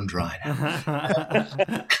kind of run dry now.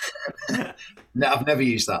 No, I've never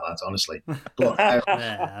used that, lads, honestly. But,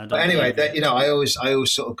 but anyway, I always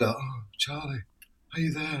sort of go, oh, Charlie, are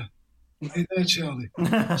you there? Hey there, Charlie.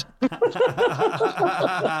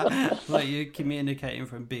 Like you're communicating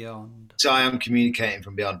from beyond. So I am communicating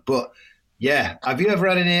from beyond. But yeah, have you ever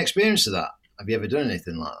had any experience of that? Have you ever done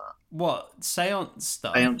anything like that? What seance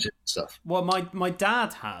stuff? Seance stuff. Well, my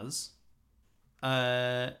dad has.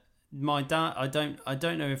 My dad. I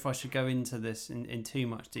don't know if I should go into this in too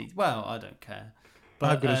much detail. Well, I don't care.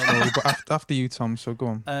 But I've got a story, but after you, Tom. So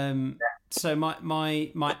go on. So my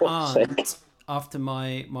aunt, after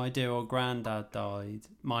my dear old granddad died,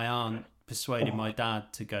 my aunt persuaded my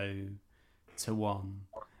dad to go to one.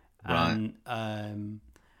 Right. And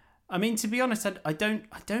I mean, to be honest, I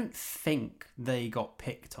don't think they got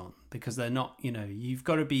picked on because they're not. You know, you've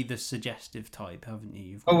got to be the suggestive type, haven't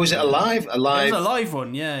you? Was it a live? It was a live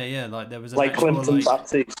one, yeah. Like there was Like Clinton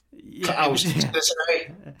Baptist. Yeah, I was yeah. to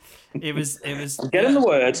say. It was. Get in the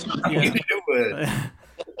word. Yeah. Get in the word.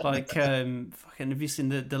 Like fucking have you seen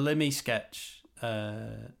the Limmy sketch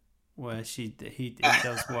where he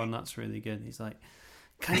does one that's really good. He's like,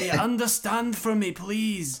 can you understand from me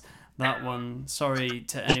please? That one. Sorry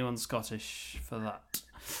to anyone Scottish for that.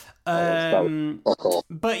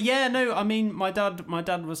 But yeah, no, I mean my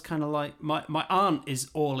dad was kind of like my aunt is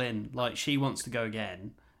all in, like she wants to go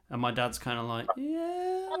again, and my dad's kind of like,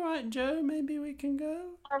 yeah, all right Joe, maybe we can go.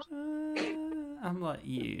 I'm like,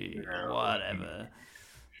 yeah, whatever.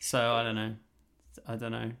 So I don't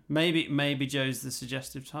know. Maybe Joe's the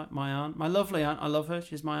suggestive type. My aunt, my lovely aunt, I love her.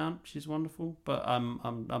 She's my aunt. She's wonderful. But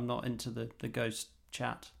I'm not into the ghost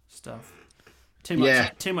chat stuff. Too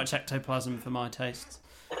much ectoplasm for my tastes.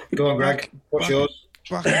 Go on, Greg. What's yours?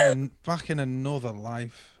 Back in another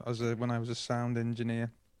life, when I was a sound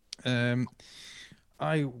engineer,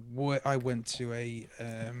 I went to a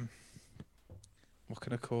what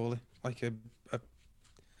can I call it? Like a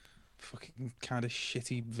fucking kind of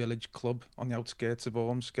shitty village club on the outskirts of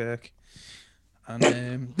Ormskirk, and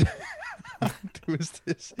there was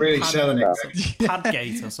this Really selling it.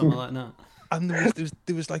 Padgate or something like that. And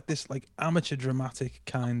there was like this like amateur dramatic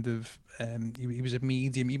kind of he was a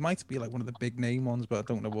medium. He might be like one of the big name ones, but I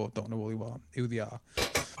don't know who they are.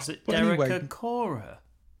 Was it But Derek anyway, Cora?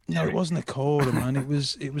 No, it wasn't a Cora, man. It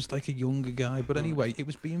was like a younger guy. But anyway, it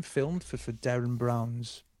was being filmed for Darren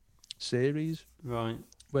Brown's series, Right.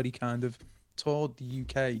 where he kind of toured the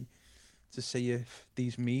UK to see if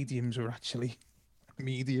these mediums were actually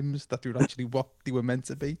mediums, that they were actually what they were meant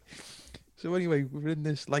to be. So anyway, we're in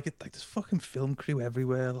this like this fucking film crew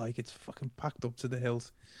everywhere, like it's fucking packed up to the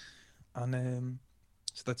hilt, and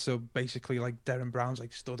so basically like Darren Brown's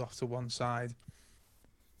like stood off to one side,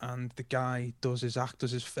 and the guy does his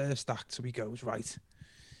first act. So he goes, right,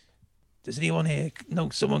 does anyone here know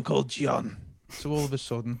someone called John? So all of a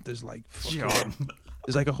sudden there's like John.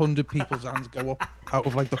 There's like 100 people's hands go up out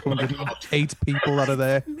of like the 108 people that are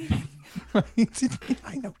there.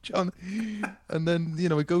 I know, John. And then,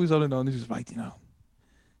 it goes on and on. He's just like,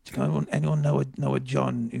 does anyone know a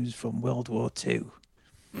John who's from World War II?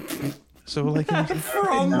 So like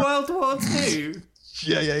from World War II?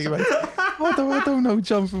 Yeah, you're right. I don't know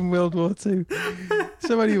John from World War II.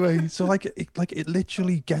 So anyway, it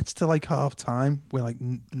literally gets to like half time where like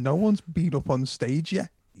no one's been up on stage yet.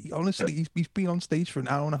 Honestly, he's been on stage for an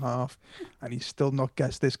hour and a half, and he's still not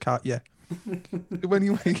guessed this cat yet. So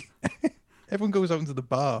anyway, everyone goes out into the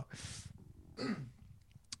bar,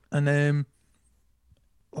 and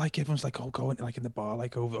like everyone's like, going like in the bar,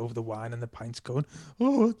 like over the wine and the pints, going,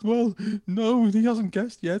 oh well, no, he hasn't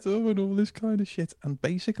guessed yet, and all this kind of shit. And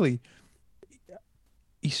basically,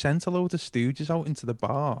 he sent a load of stooges out into the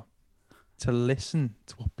bar to listen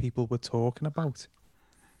to what people were talking about.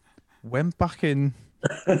 Went back in.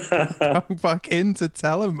 Back in to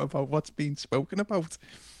tell him about what's being spoken about,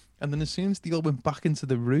 and then as soon as they all went back into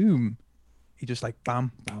the room, he just like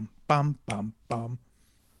bam, bam, bam, bam, bam.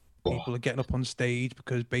 People are getting up on stage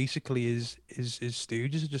because basically his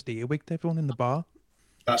stooges are just earwigged everyone in the bar.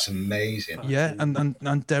 That's amazing. Yeah, and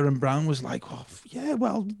Darren Brown was like, oh yeah,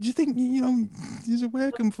 well, do you think he's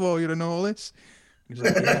working for you and all this? He's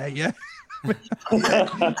like, yeah.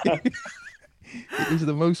 It was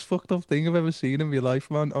the most fucked up thing I've ever seen in my life,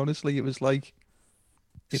 man. Honestly, it was like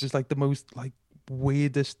the most like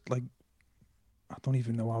weirdest, like I don't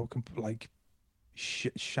even know how I can like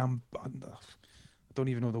I don't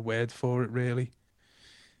even know the word for it really.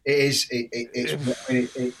 It is.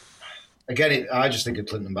 It's again. I just think of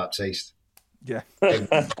Clinton Baptiste. Yeah. I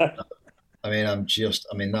mean,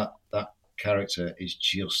 that character is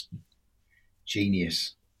just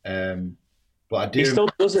genius. But I do. He still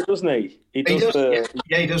does it, doesn't he? He does.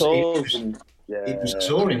 He does. He was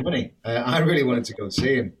touring, wasn't he? I really wanted to go and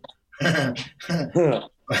see him.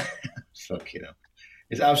 Fuck,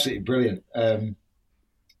 it's absolutely brilliant.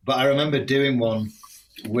 But But I remember doing one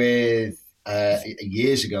with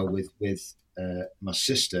years ago with my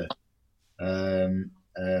sister, a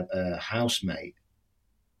housemate,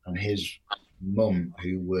 and his mum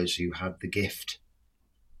who had the gift,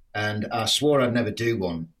 and I swore I'd never do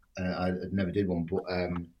one. I never did one, but I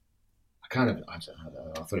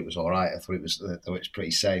thought it was all right. I thought it was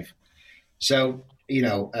pretty safe. So we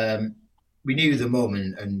knew the mum,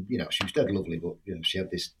 and she was dead lovely, but she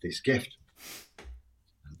had this gift,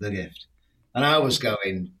 the gift, and I was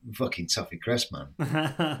going fucking toffee crisp, man.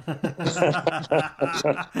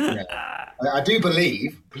 I do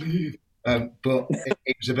believe, but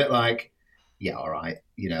it was a bit like, yeah, all right,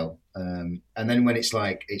 and then when it's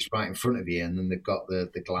like it's right in front of you, and then they've got the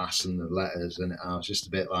glass and the letters, and I was just a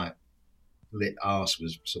bit like, lit arse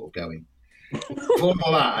was sort of going. Before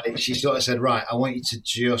all that, she sort of said, right, I want you to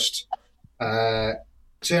just turn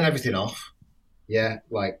everything off. Yeah,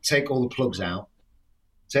 like take all the plugs out,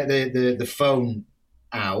 take the phone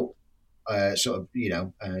out, just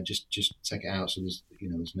take it out so there's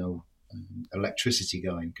no electricity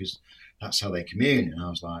going, because that's how they commune. And I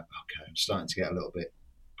was like, okay, I'm starting to get a little bit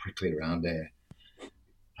prickly around here.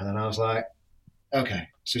 And then I was like, okay.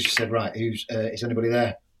 So she said, right, is anybody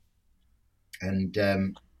there? And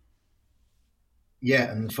and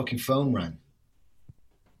the fucking phone rang.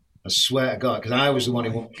 I swear to God, because I was the one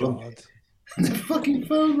who wouldn't plug it. And the fucking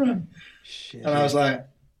phone rang. Shit. And I was like,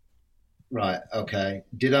 right, okay.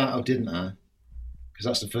 Did I or didn't I? Because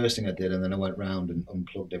that's the first thing I did. And then I went round and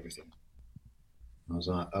unplugged everything. I was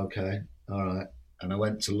like, okay, all right. And I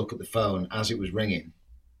went to look at the phone as it was ringing.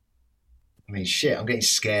 I mean, shit, I'm getting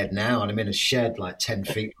scared now. And I'm in a shed like 10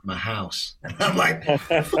 feet from my house. And I'm like,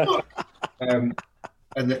 fuck.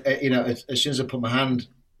 As soon as I put my hand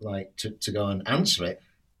like to go and answer it,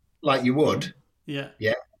 like you would, yeah,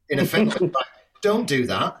 in effect, like, don't do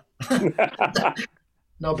that.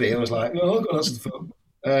 Nobby, I was like, no, I'll go answer the phone.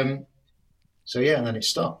 And then it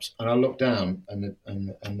stopped, and I looked down, and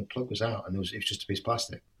the plug was out, and it was just a piece of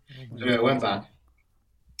plastic. So I went back,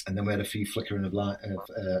 and then we had a few flickering of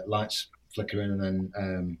lights flickering, and then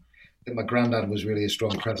I think my granddad was really a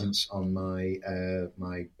strong presence on my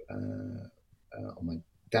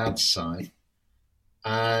dad's side,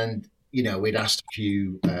 and we'd asked a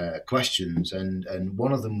few questions, and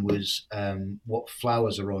one of them was what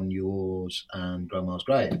flowers are on yours and grandma's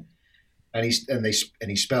grave, and he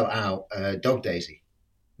spelled out dog daisy,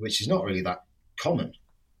 which is not really that common,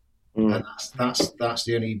 and that's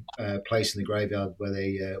the only place in the graveyard where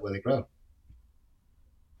they grow.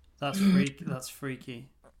 That's freaky. That's freaky.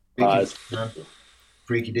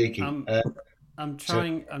 Freaky deaky. I'm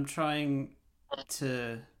trying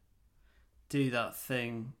to do that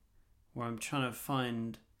thing where I'm trying to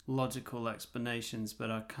find logical explanations,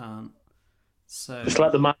 but I can't. So just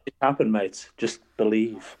let the magic happen, mate. Just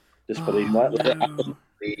believe. Just believe. Let it happen.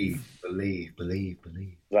 Believe.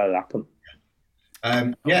 Let it happen.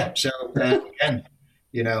 So again,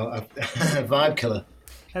 a vibe killer.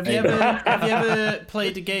 Have you ever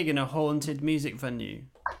played a gig in a haunted music venue?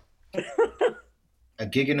 A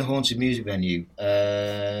gig in a haunted music venue?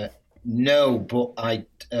 No, but I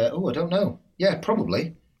don't know. Yeah,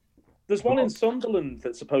 probably. There's one in Sunderland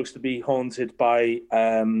that's supposed to be haunted by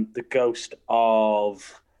the ghost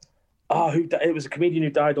of it was a comedian who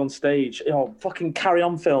died on stage. Fucking Carry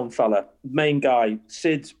On film fella, main guy,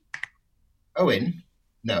 Sid Owen.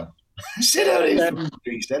 No, Sid Owen.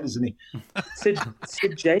 He's dead, isn't he? Sid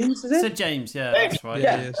James, is it? Sid James, yeah, that's right.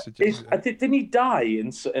 Yeah. Sid James, yeah. Didn't he die in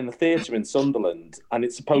the theatre in Sunderland? And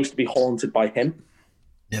it's supposed to be haunted by him.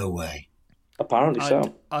 No way. Apparently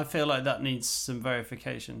so. I feel like that needs some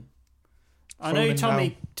verification. I know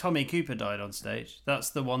Tommy Cooper died on stage. That's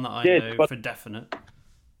the one that I know for definite.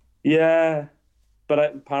 Yeah, but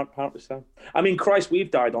apparently so. I mean, Christ,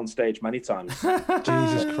 we've died on stage many times.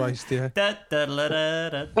 Jesus Christ, yeah. Oh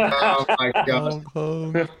my God.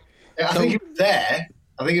 I think it was there.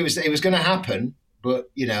 I think it was going to happen,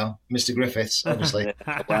 but Mr. Griffiths, obviously.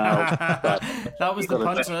 That was the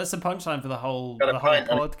punchline. That's the punchline for the whole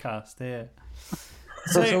podcast here.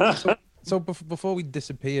 So before we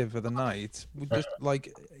disappear for the night, we just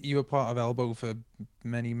you were part of Elbow for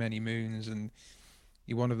many, many moons, and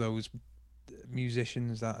you're one of those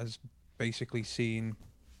musicians that has basically seen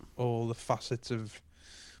all the facets of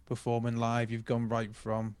performing live. You've gone right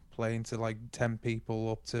from playing to 10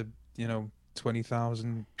 people up to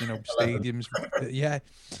 20,000 stadiums. Yeah.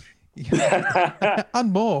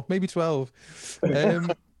 And more, maybe 12.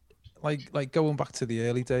 Going back to the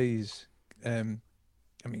early days. I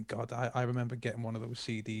mean, God, I remember getting one of those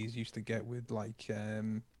CDs used to get with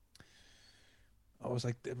I was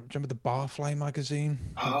like, remember the Barfly magazine?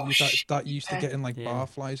 Oh, That used to get in like Yeah.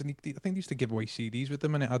 Barflies, and I think they used to give away CDs with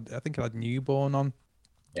them, and I think it had Newborn on,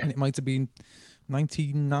 Yeah. and it might have been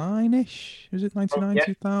 99-ish. Was it 99, yeah.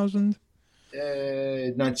 2000?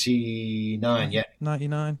 99, yeah.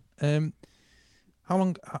 99. How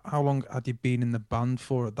long had you been in the band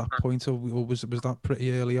for at that point, or was that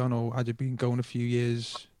pretty early on, or had you been going a few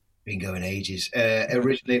years? Been going ages.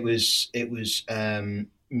 Originally, it was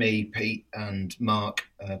me, Pete, and Mark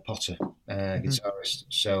Potter, guitarist.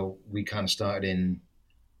 So we kind of started in.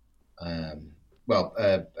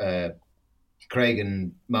 Craig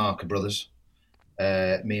and Mark are brothers.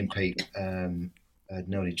 Me and Pete had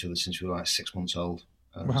known each other since we were like 6 months old.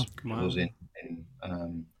 Wow. I was in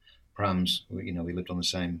Prams. We lived on the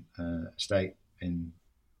same estate in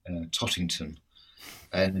Tottington,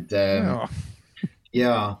 and Oh.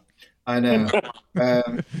 yeah, I know.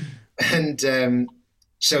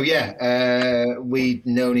 We'd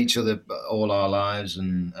known each other all our lives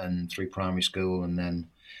and through primary school, and then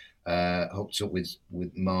hooked up with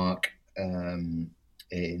Mark in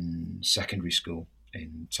secondary school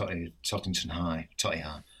in Tottington High, Totty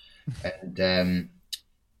High, and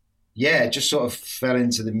just sort of fell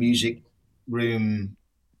into the music room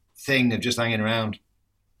thing of just hanging around,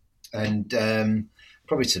 and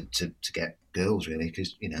probably to get girls really,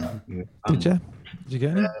 because Did you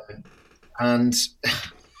get any? and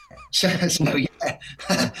so yeah.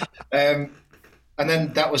 And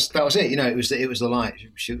then that was it. It was the light.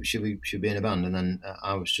 Should we be in a band? And then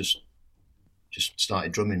I was just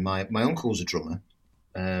started drumming. My uncle's a drummer.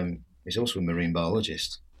 He's also a marine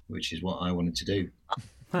biologist, which is what I wanted to do.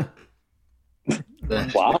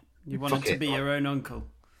 Wow. You wanted to be your own uncle.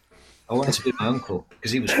 I wanted to be my uncle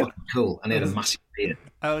because he was fucking cool and he had a massive beard.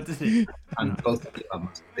 Oh, did he? And both of them have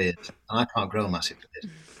massive beards, and I can't grow a massive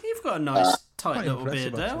beard. You've got a nice, tight quite little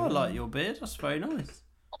impressive, beard there. I actually. like your beard. That's very nice.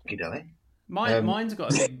 Okey-dokey. Mine's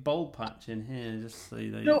got a big bald patch in here, just so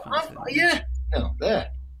you know. No, You can't see it. yeah, no,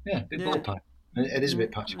 there, yeah, big Yeah. ball patch. It is a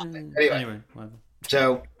bit patchy. Mm. Anyway, Whatever.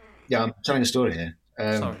 so yeah, I'm telling a story here.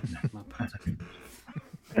 Sorry. My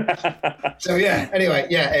bad. So yeah, anyway,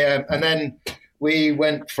 and then we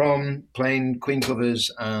went from playing Queen covers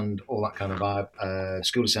and all that kind of vibe,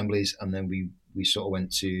 school assemblies, and then we sort of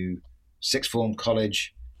went to sixth form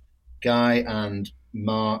college. Guy and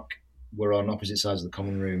Mark were on opposite sides of the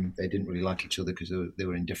common room. They didn't really like each other because they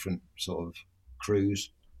were in different sort of crews.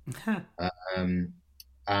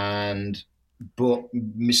 But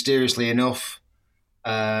mysteriously enough,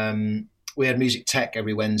 we had music tech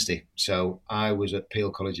every Wednesday. So I was at Peel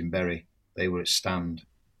College in Bury. They were at Stand,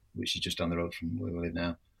 which is just down the road from where we live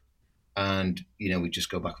now. And, we'd just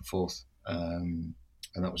go back and forth. And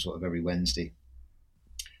that was sort of every Wednesday.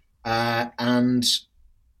 And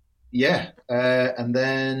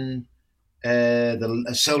then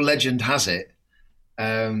so legend has it,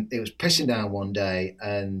 it was pissing down one day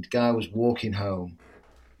and Guy was walking home.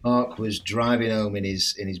 Mark was driving home in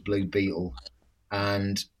his Blue Beetle,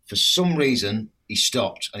 and for some reason he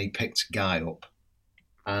stopped and he picked Guy up,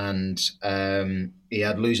 and he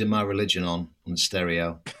had Losing My Religion on the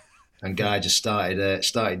stereo, and Guy just started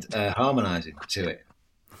harmonising to it,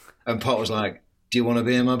 and Pot was like, "Do you want to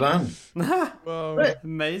be in my band?" Whoa.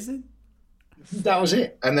 Amazing. That was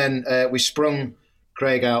it. And then we sprung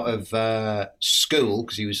Craig out of school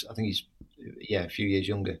because I think he's a few years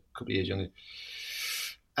younger, a couple of years younger,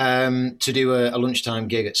 to do a lunchtime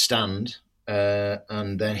gig at Stand.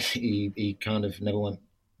 And then he kind of never went.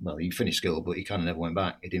 Well, he finished school, but he kind of never went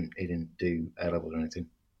back. He didn't do A levels or anything.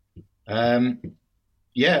 And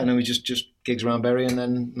then we just gigs around Bury, and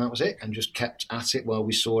then that was it. And just kept at it while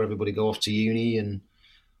we saw everybody go off to uni, and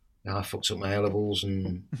I fucked up my A levels,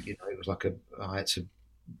 and it was like I had to,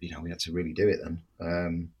 we had to really do it then.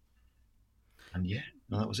 And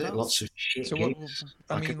that was it. Lots of shit. So gigs,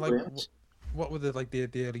 what were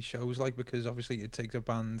the early shows like? Because obviously it takes a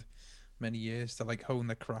band many years to hone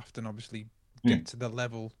their craft and obviously get to the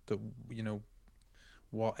level that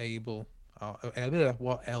what Elbow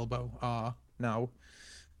are now.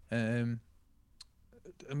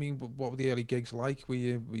 What were the early gigs like? Were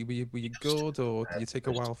you good, or did it take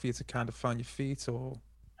a while for you to kind of find your feet, or?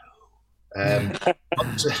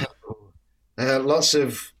 Lots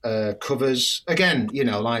of covers. Again,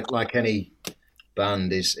 like any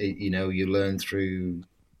band is, you learn through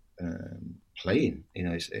playing.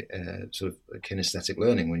 It's sort of kinesthetic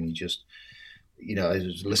learning when you just,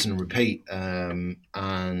 listen and repeat, and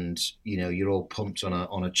you're all pumped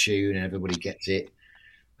on a tune and everybody gets it.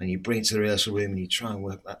 And you bring it to the rehearsal room and you try and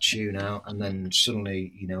work that tune out, and then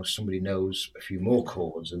suddenly, somebody knows a few more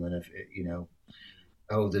chords, and then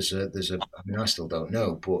there's a. I mean, I still don't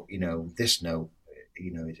know, but this note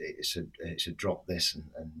it's a drop this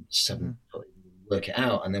and 7 work it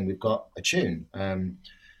out, and then we've got a tune. The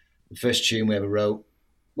first tune we ever wrote.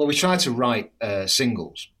 Well, we tried to write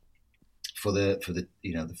singles for the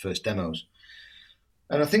the first demos,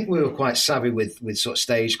 and I think we were quite savvy with sort of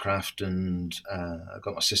stagecraft, and I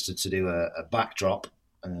got my sister to do a backdrop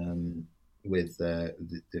with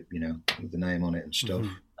with the name on it and stuff.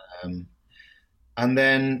 And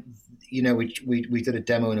then we did a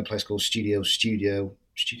demo in a place called Studio.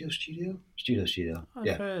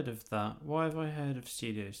 I've heard of that. Why have I heard of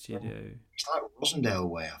Studio? It's like Rosendale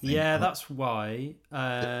way, I think. Yeah, that's why.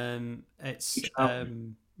 It's our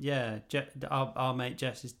mate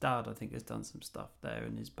Jess's dad, I think, has done some stuff there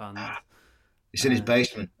in his band. It's in his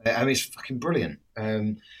basement. I mean, it's fucking brilliant.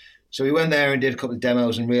 So we went there and did a couple of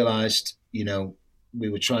demos and realised, we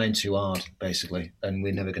were trying too hard, basically, and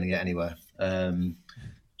we're never going to get anywhere.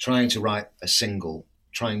 Trying to write a single,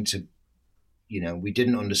 we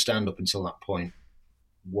didn't understand up until that point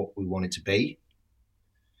what we wanted to be.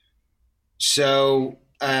 So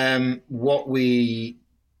what we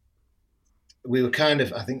were kind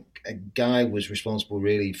of, I think a guy was responsible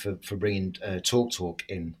really for bringing Talk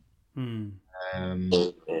in. And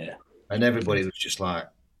everybody was just like,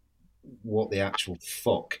 what the actual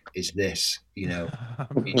fuck is this?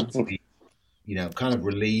 Kind of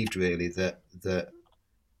relieved really that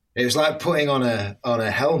it was like putting on a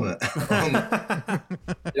helmet. You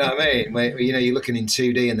know what I mean? Where, you're looking in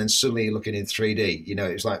 2D and then suddenly you're looking in 3D.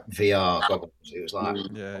 It was like VR goggles. It was like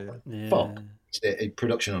fuck.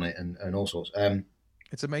 Production on it and all sorts.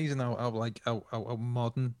 It's amazing how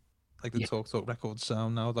modern the Talk records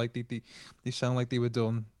sound now. Like they sound like they were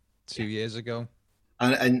done 2 years ago.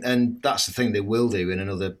 And that's the thing they will do in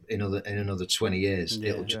another 20 years.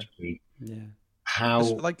 It'll just be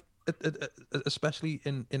how especially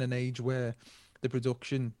in an age where the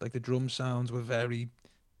production, the drum sounds were very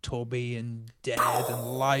tubby and dead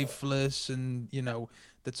and lifeless, and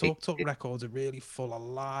the Talk records are really full of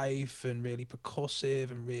life and really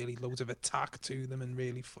percussive and really loads of attack to them and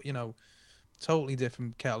really totally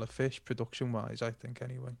different kettle of fish production wise, I think,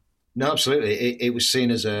 anyway. No, absolutely. It was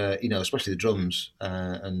seen as especially the drums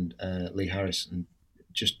and Lee Harris, and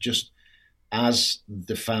just as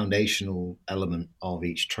the foundational element of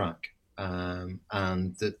each track, and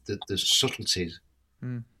the subtleties.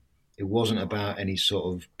 It wasn't about any sort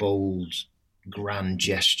of bold, grand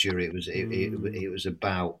gesture. It was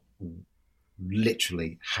about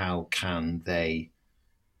literally how can they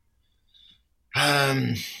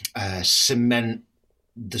cement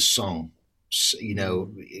the song.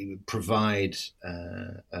 Provide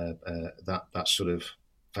that sort of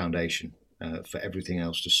foundation for everything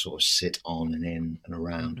else to sort of sit on and in and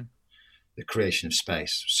around the creation of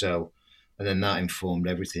space. So, and then that informed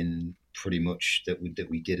everything pretty much that we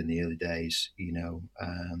did in the early days. And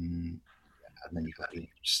then you've got the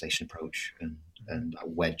station approach and that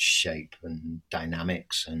wedge shape and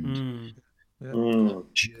dynamics and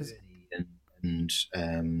journey and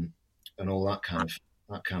all that kind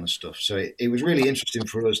of stuff. So it was really interesting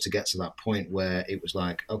for us to get to that point where it was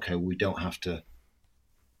like, okay, we don't have to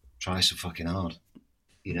try so fucking hard.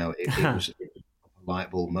 It was a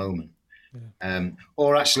light bulb moment.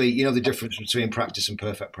 Or actually, the difference between practice and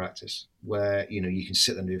perfect practice, where, you can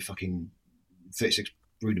sit there and do fucking 36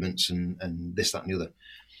 rudiments and this, that, and the other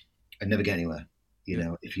and never get anywhere.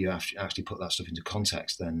 If you actually put that stuff into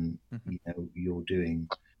context, then, you're doing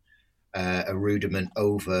a rudiment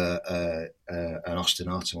over an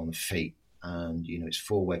ostinato on the feet, and it's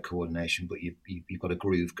four-way coordination, but you've got a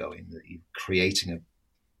groove going, that you're creating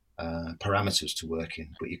parameters to work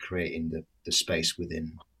in, but you're creating the space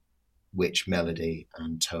within which melody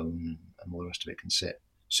and tone and all the rest of it can sit.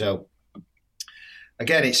 So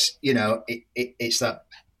again, it's it's that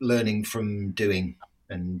learning from doing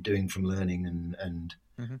and doing from learning and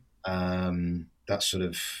that sort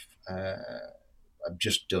of. I've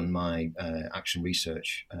just done my action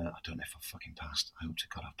research. I don't know if I've fucking passed. I hope to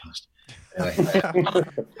God I've passed. Anyway,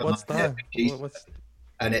 what's that?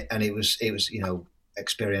 And it was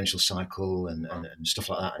experiential cycle and stuff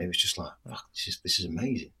like that. And it was just like, oh, this is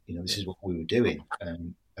amazing. This is what we were doing.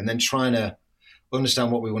 And then trying to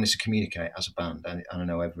understand what we wanted to communicate as a band. And I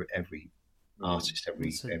know every artist,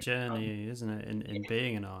 it's a journey, isn't it? In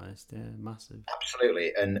being an artist, massive.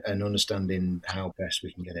 Absolutely, and understanding how best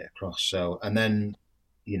we can get it across. So, and then,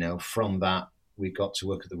 from that we got to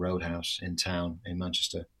work at the Roadhouse in town in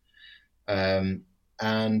Manchester,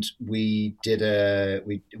 and we did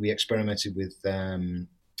we experimented with a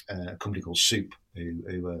company called Soup,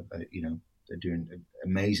 who are they're doing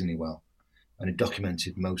amazingly well, and it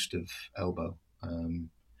documented most of Elbow.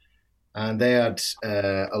 and they had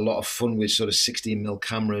a lot of fun with sort of 16mm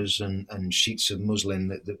cameras and sheets of muslin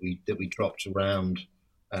that we dropped around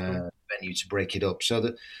venue to break it up. So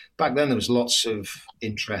that back then there was lots of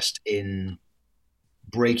interest in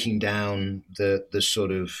breaking down the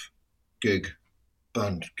sort of gig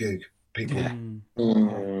people.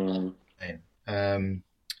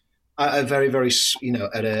 At a very, very,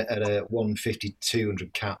 at a 150,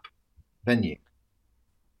 200 cap venue.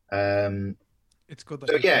 It's good that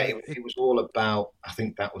So yeah, it was all about. I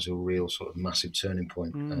think that was a real sort of massive turning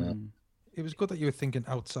point. It was good that you were thinking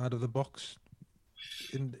outside of the box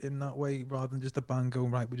in that way, rather than just a band going,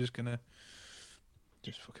 right, we're just gonna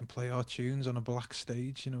just fucking play our tunes on a black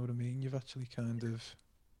stage. You know what I mean? You've actually kind of,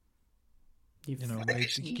 you've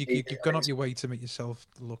gone up your way to make yourself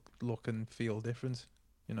look and feel different.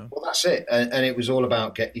 You know. Well, that's it, and it was all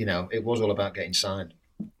about it was all about getting signed.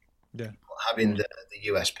 Yeah, having the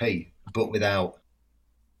USP, but without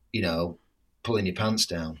pulling your pants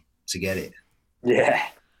down to get it. Yeah.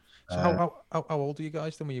 So how old are you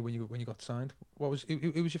guys then when you got signed? What was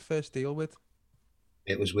it was your first deal with?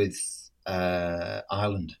 It was with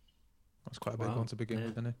Ireland. That's quite a big one to begin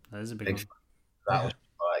with, isn't it? That is a big one. That was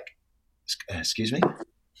like, excuse me.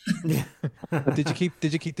 Yeah. Did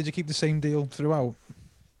you keep the same deal throughout?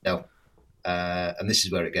 No, and this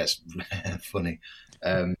is where it gets funny.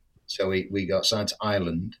 So we got signed to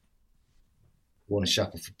Ireland, Warner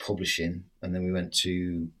Chappell for publishing, and then we went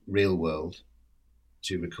to Real World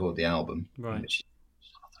to record the album. Right.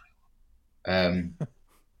 And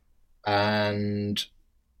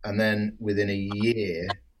then within a year,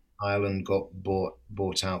 Ireland got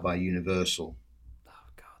bought out by Universal,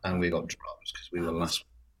 and we got dropped because we were last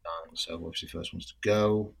down. So obviously first ones to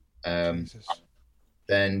go.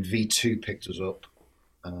 Then V2 picked us up.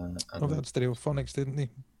 That's Stereophonics, didn't he?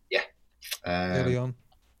 Yeah. Early on.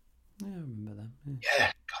 Yeah, I remember that.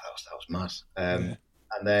 Yeah, God, that was mad.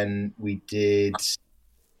 And then we did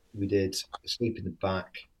Sleep in the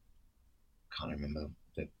Back. Can't remember.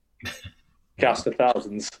 Cast of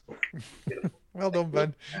Thousands. Well done,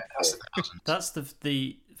 Ben. That's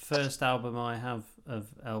the first album I have of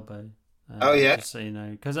Elbow. Oh yeah. Just so you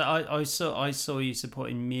know, because I saw you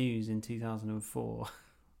supporting Muse in 2004.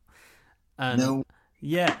 And no.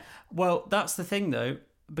 Yeah, well, that's the thing though,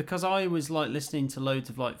 because I was like listening to loads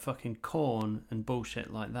of like fucking Korn and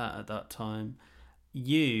bullshit like that at that time.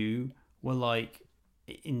 You were like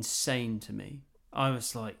insane to me. I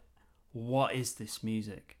was like, what is this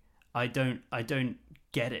music? I don't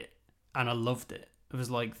get it, and I loved it. It was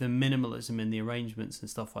like the minimalism in the arrangements and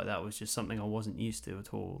stuff like that was just something I wasn't used to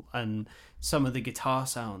at all. And some of the guitar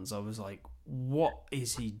sounds, I was like, what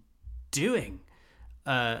is he doing?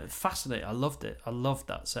 Fascinating. I loved it. I loved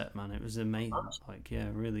that set, man. It was amazing. Like, yeah,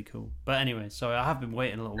 really cool. But anyway, sorry, I have been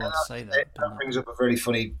waiting a little while to say that. That brings up a very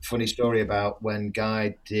funny story about when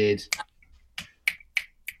Guy did.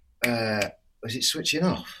 Was it Switching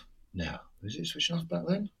Off? No, was it Switching Off back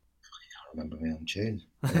then? I can't remember my own tunes.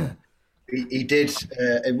 Yeah. He did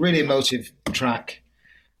a really emotive track,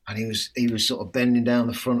 and he was sort of bending down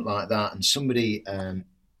the front like that, and somebody in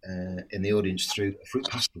the audience threw a fruit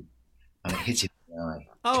past him, and it hit him in the eye.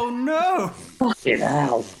 Oh no! Fucking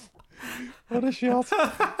hell! What a shot!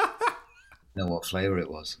 Know what flavour it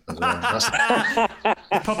was as well.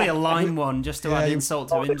 It's probably a lime one, just to add insult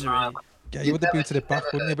to injury. Yeah, you would have booted it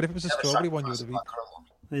back, wouldn't you? But if it was a strawberry one, you would have been.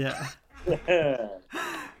 Yeah.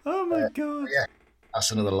 Oh my god. Yeah.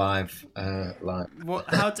 That's another live. What?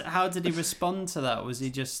 How did he respond to that? Was he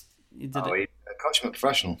just? He did it. He consummate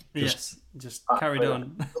professional. Just carried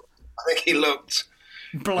on. I think he looked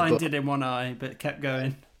blinded in one eye, but kept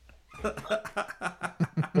going. Carried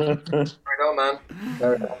on, man.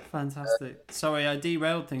 Fantastic. Sorry, I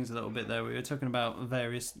derailed things a little bit there. We were talking about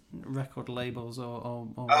various record labels or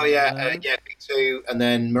oh yeah, V2, and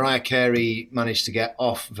then Mariah Carey managed to get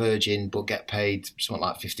off Virgin but get paid something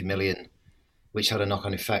like 50 million, which had a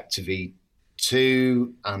knock-on effect to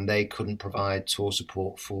V2, and they couldn't provide tour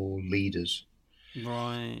support for leaders.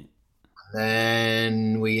 Right.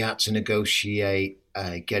 Then we had to negotiate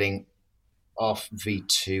getting off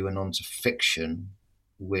V2 and onto Fiction,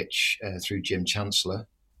 which through Jim Chancellor,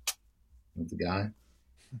 the guy.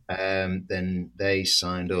 Then they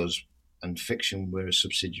signed us, and Fiction were a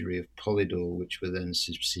subsidiary of Polydor, which were then a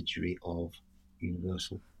subsidiary of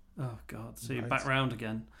Universal. Oh God! So you're back round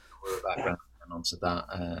again. We're back round and onto that,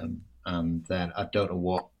 and then I don't know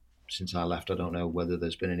what. Since I left, I don't know whether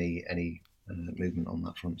there's been any movement on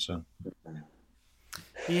that front. So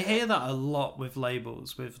you hear that a lot with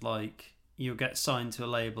labels, with like you'll get signed to a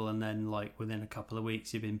label and then like within a couple of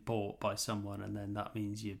weeks you've been bought by someone, and then that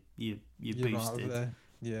means you're boosted.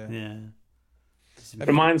 Yeah.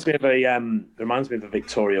 Reminds me of a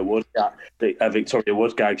Victoria Wood Victoria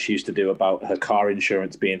Wood gag she used to do about her car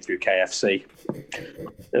insurance being through KFC.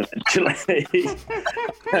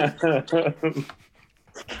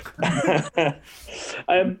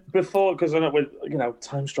 Before, because I know with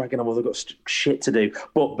time's dragging on, we've got shit to do.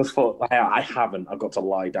 But before I haven't, I've got to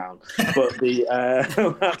lie down. But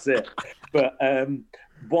that's it. But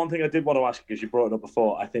one thing I did want to ask you, because you brought it up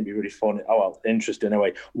before, I think it'd be really funny. Oh well, interesting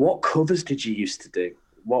anyway. What covers did you used to do?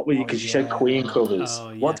 What were you? Because you said Queen covers.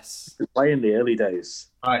 Oh, what did you play in the early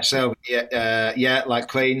days? All right, so like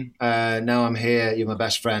Queen. Now I'm here. You're my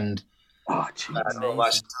best friend. Oh, jeez. All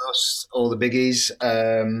Lights and Dust, all the biggies.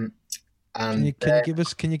 And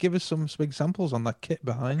can you give us some examples on that kit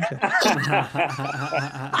behind you?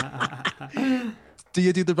 Do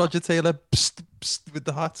you do the Roger Taylor psst, psst, with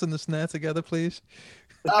the hats and the snare together, please?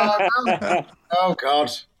 Oh, oh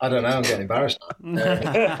God, I don't know. I'm getting embarrassed.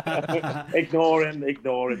 Ignore him.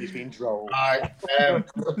 He's being drolled. What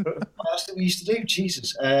else did we used to do?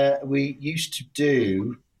 Jesus, we used to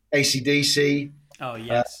do AC/DC. Oh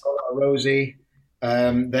yes, Rosie.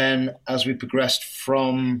 Then, as we progressed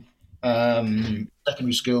from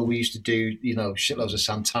secondary school, we used to do shitloads of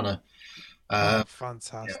Santana.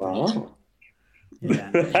 Fantastic.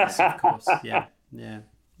 Yeah, yes, of course. Yeah.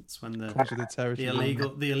 That's when the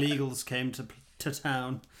illegals came to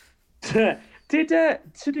town.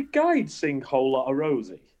 Did Guide sing Whole Lot of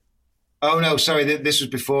Rosie? Oh no, sorry. This was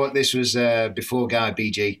before. This was before Guy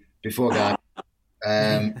BG. Before Guy.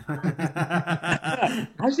 I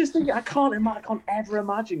was just thinking, I can't ever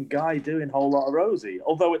imagine Guy doing Whole Lot of Rosie.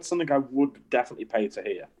 Although it's something I would definitely pay to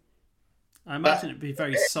hear. I imagine it'd be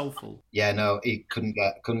very soulful. Yeah, no, he couldn't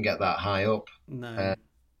get that high up. No.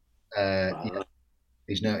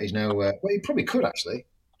 He's no. Well, he probably could actually.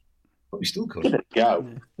 Probably still could. Go.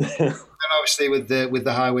 And obviously, with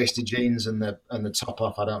the high waisted jeans and the top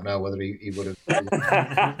off, I don't know whether he would have.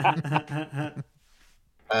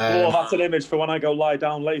 That's an image for when I go lie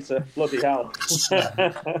down later. Bloody hell!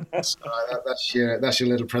 That's your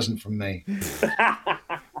little present from me.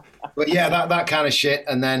 But yeah, that kind of shit.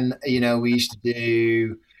 And then we used to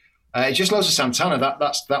do just loads of Santana.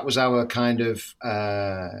 That was our kind of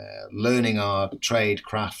learning our trade,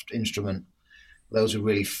 craft, instrument. Those were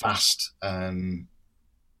really fast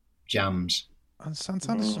jams. And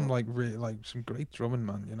Santana's some some great drumming,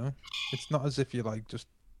 man. It's not as if you're just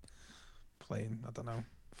playing, I don't know,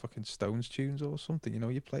 fucking Stones tunes or something.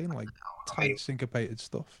 You're playing tight syncopated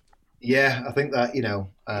stuff. Yeah, I think that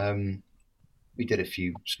we did a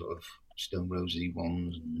few sort of Stone Rosy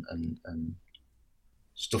ones and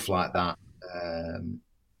stuff like that.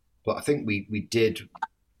 But I think we did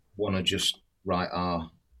want to just write our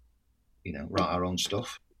own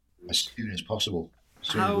stuff as soon as possible.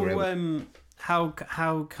 How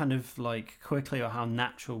kind of quickly or how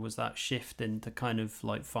natural was that shift into kind of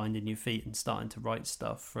finding your feet and starting to write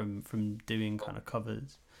stuff from doing kind of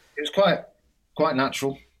covers? It was quite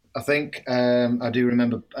natural. I think I do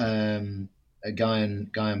remember a Guy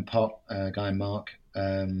and Mark.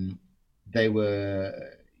 They were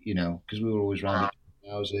because we were always around the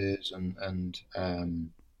houses and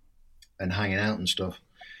hanging out and stuff.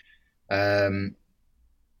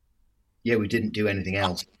 We didn't do anything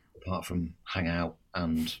else apart from hang out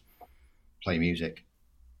and play music.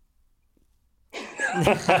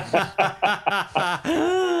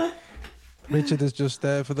 Richard is just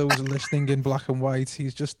there for those listening in black and white.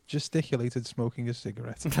 He's just gesticulated, smoking a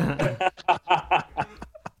cigarette.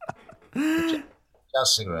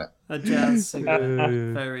 Jazz cigarette. A jazz cigarette.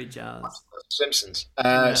 Very jazz. Simpsons.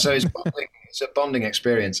 So it's a bonding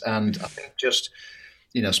experience, and I think just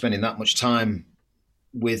spending that much time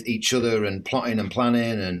with each other and plotting and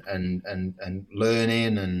planning and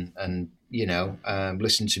learning and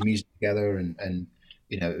listening to music together and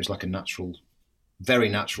it was like a natural,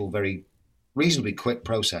 very reasonably quick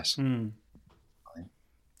process.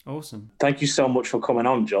 Awesome. Thank you so much for coming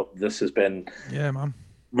on, Jupp. This has been man,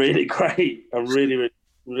 really great and really,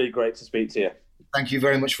 really great to speak to you. Thank you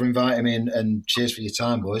very much for inviting me and cheers for your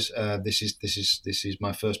time, boys. This is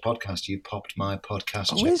my first podcast. You popped my podcast.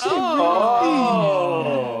 Oh, is it?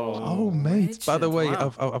 Oh, mate. Richard, by the way,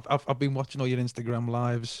 wow. I've been watching all your Instagram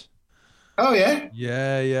lives. Oh yeah.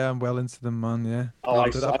 Yeah. I'm well into them, man. Yeah. Oh,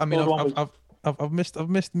 I've missed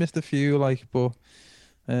a few, but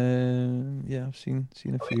I've seen a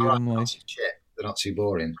few of them. They're not too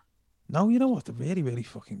boring. No, you know what? They're really, really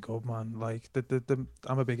fucking good, man.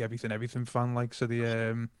 I'm a big everything fan. So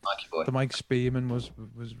the Mike Spearman was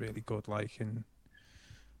really good.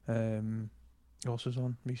 And who else was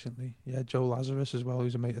on recently? Yeah, Joe Lazarus as well,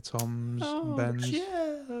 who's a mate of Tom's. Oh, Ben's.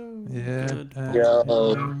 Joe. Yeah.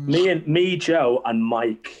 Good Me, Joe, and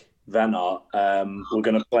Mike Venart were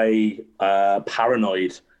going to play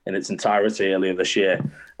Paranoid in its entirety earlier this year,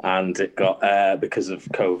 and it got because of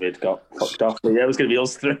COVID got fucked off. But yeah, it was going to be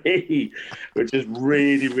us three, which is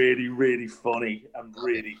really, really, really funny and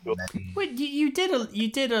really good. Wait, you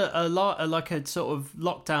did a lot like a sort of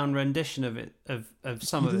lockdown rendition of it of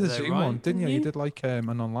some You of did it, a though, Zoom right? one, didn't you? You did like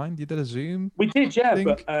an online. You did a Zoom. We did, yeah, thing.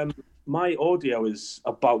 but my audio is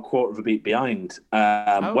about a quarter of a beat behind.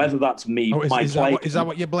 Whether that's me, Oh, is that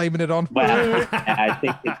what you're blaming it on? Well, I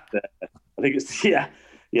think it's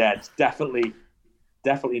yeah, it's definitely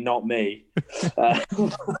not me.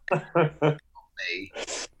 Me.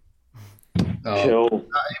 Oh, Cool.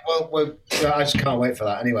 well, I just can't wait for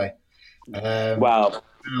that. Anyway, Well,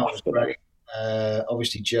 no, it was great.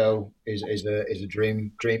 Obviously, Joe is a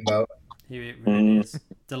dream boat. He really is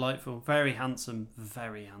delightful, very handsome,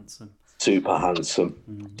 super handsome.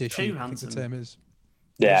 Dishy, Too I think handsome. the term is.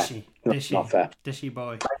 Yeah, dishy, not fair. dishy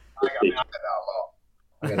boy. I get that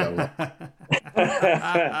a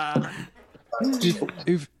lot.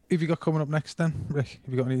 Who've you got coming up next then, Rick?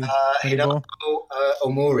 Have you got any more?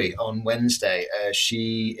 Omori on Wednesday.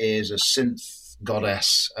 She is a synth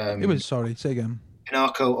goddess. Sorry, say again.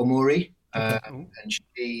 Hinako Omori, and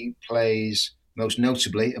she plays most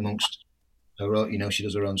notably amongst her own, she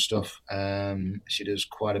does her own stuff. She does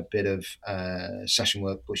quite a bit of session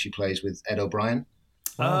work, but she plays with Ed O'Brien.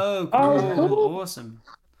 Oh, cool. Awesome.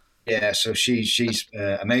 Yeah, so she's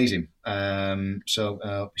amazing. So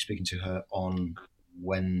I'll be speaking to her on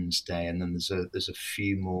Wednesday, and then there's a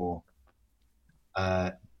few more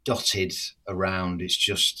dotted around. It's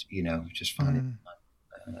just finding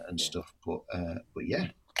and stuff. But yeah,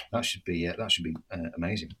 that should be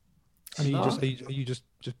amazing. And are you just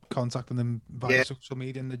contacting them via social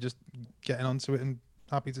media, and they're just getting onto it and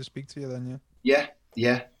happy to speak to you then? Yeah.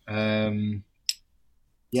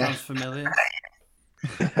 Sounds familiar.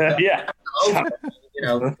 Yeah.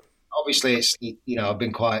 Obviously it's I've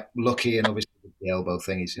been quite lucky, and obviously the elbow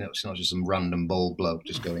thing is it's not just some random bald bloke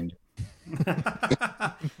just going.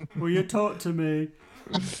 Will you talk to me?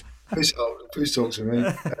 Please talk to me.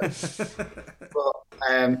 But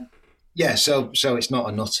so it's not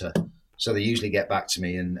a nutter. So they usually get back to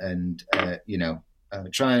me and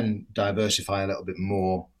try and diversify a little bit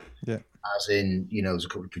more. Yeah. As in, there's a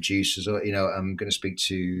couple of producers. Or I'm going to speak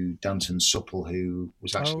to Danton Supple, who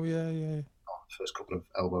was actually on the first couple of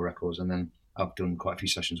Elbow records, and then I've done quite a few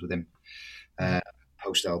sessions with him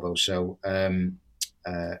post Elbow. So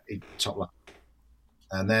top line,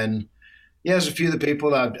 and then there's a few of the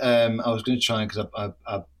people that I was going to try because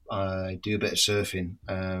I do a bit of surfing,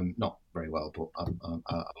 not very well, but I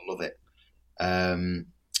love it.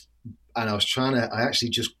 And I was trying to. I actually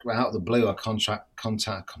just out of the blue, I contracted.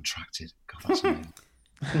 God, that's amazing.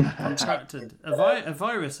 Contracted a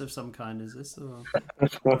virus of some kind. Is this? Or...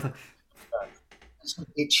 It's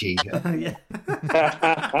itchy. Yeah.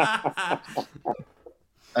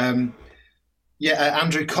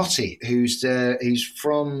 Andrew Cotty, he's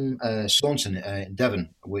from Staunton in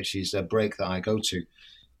Devon, which is a break that I go to,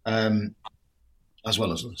 as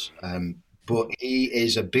well as others. But he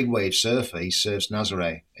is a big wave surfer. He surfs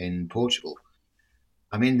Nazaré in Portugal.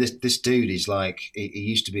 I mean, this dude is like, he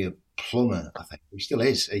used to be a plumber, I think. He still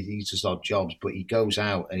is. He does odd jobs, but he goes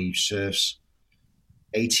out and he surfs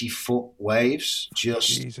 80-foot waves.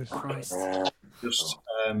 Jesus Christ.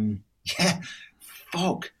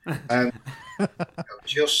 Fog.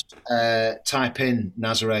 Just type in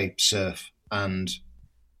Nazaré surf and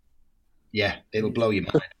it'll blow your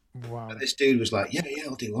mind. Wow. And this dude was like, yeah,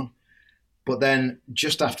 I'll do one. But then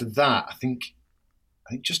just after that, I think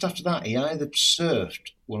just after that, he either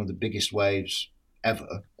surfed one of the biggest waves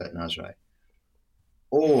ever at Nazaré,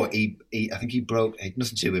 or I think he broke. It had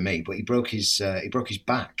nothing to do with me, but he broke his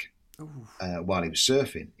back while he was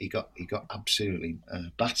surfing. He got absolutely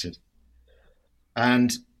battered.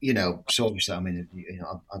 And so obviously, I mean,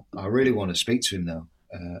 I really want to speak to him though,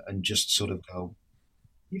 and just sort of go,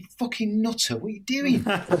 "You fucking nutter! What are you doing?"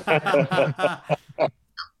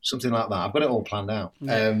 Something like that. I've got it all planned out. But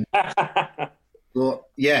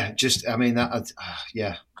I mean that.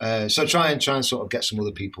 So try and sort of get some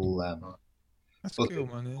other people. That's cool,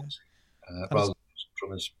 man. Rather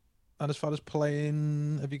from us. And as far as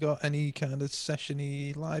playing, have you got any kind of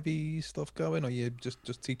session-y, livey stuff going, or you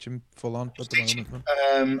just teaching full on at the moment?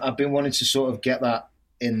 Man? I've been wanting to sort of get that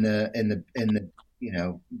in the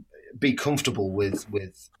be comfortable with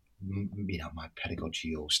my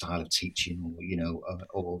pedagogy or style of teaching,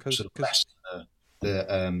 or sort of less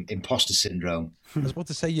the imposter syndrome. I was about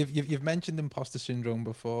to say you've mentioned imposter syndrome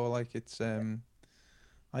before, like it's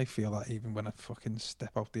I feel that even when I fucking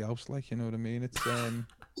step out the house, like, you know what I mean? It's I'm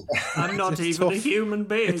not it's even a tough. human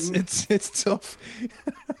being. It's tough.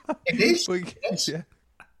 It is. But, Yes. yeah.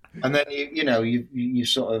 And then you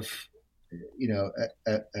sort of,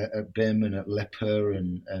 at BIM and at Lipper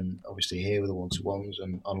and obviously here with the one-to-ones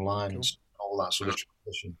and online and all that sort of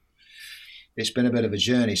transition. It's been a bit of a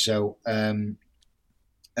journey. So, and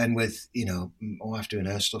with, my wife doing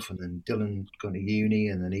her stuff and then Dylan going to uni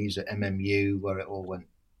and then he's at MMU where it all went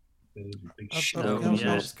really big shit.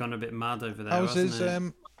 It's gone a bit mad over there.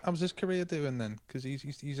 How's his career doing then? Because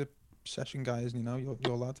he's a session guy, isn't he now,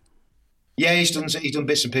 your lad? Yeah, he's done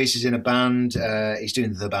bits and pieces in a band. He's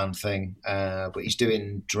doing the band thing, but he's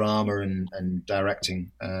doing drama and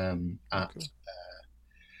directing at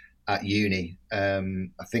uni. I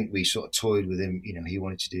think we sort of toyed with him. He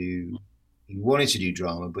wanted to do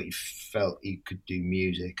drama, but he felt he could do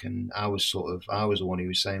music. And I was the one who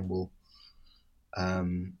was saying, well, have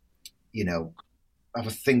a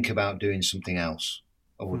think about doing something else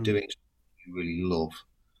or doing something you really love.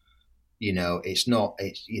 It's not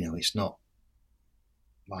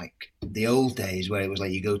like the old days where it was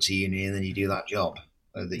like you go to uni and then you do that job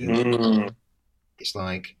It's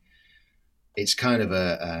like, it's kind of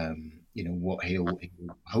a, what he'll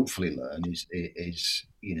hopefully learn is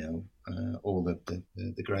all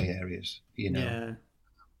the grey areas, Yeah.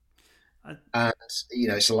 And,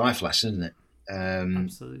 it's a life lesson, isn't it?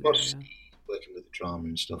 Absolutely. Plus, working with the drama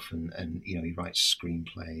and stuff and he writes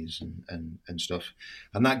screenplays and stuff.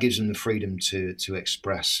 And that gives him the freedom to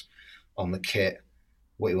express on the kit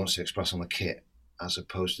what he wants to express on the kit, as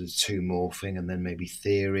opposed to the two morphing and then maybe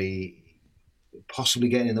theory possibly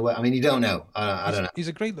getting in the way. I mean, you don't know. I don't know. He's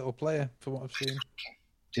a great little player for what I've seen. Do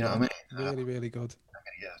you know what I mean? Really, really good.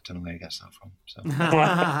 Yeah, I don't know where he gets that from. So.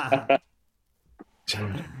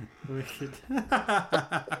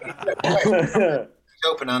 He's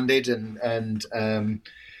open-handed and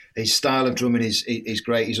his style of drumming is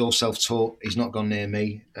great. He's all self-taught. He's not gone near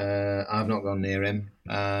me. I've not gone near him.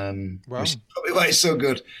 Which is probably why he's so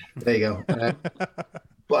good. There you go.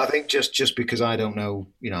 But I think just because I don't know,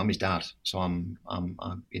 I'm his dad, so I'm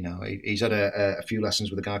he's had a few lessons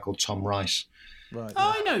with a guy called Tom Rice. Right.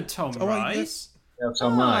 Oh, I know Tom Rice. Yeah,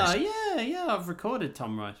 Tom Rice. Yeah. I've recorded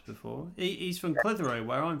Tom Rice before. He's from Clitheroe,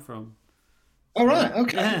 where I'm from. Oh, right,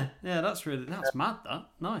 okay. Yeah, that's mad. That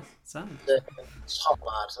nice sound. Top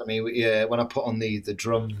lad. I mean, when I put on the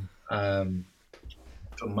drum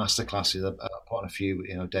master classes, I put on a few,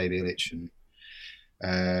 Dave Illich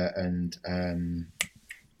and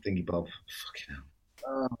Thingy Bob. Fucking hell.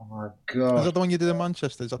 Oh my god! Is that the one you did in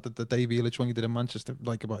Manchester? Is that the Dave Illich one you did in Manchester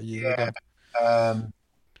like about a year ago?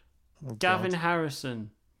 Gavin Harrison.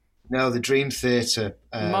 No, the Dream Theatre.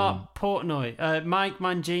 Mark Portnoy. Mike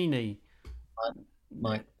Mangini.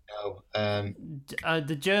 Mike, no.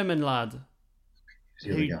 The German lad.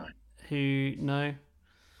 The other guy. Who, no?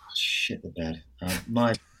 Oh, shit the bed.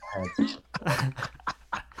 Mike.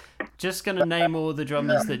 Just going to name all the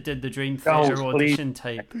drummers that did the Dream Theatre audition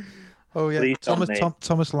tape. Oh, yeah.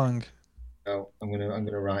 Thomas Lang. Oh, I'm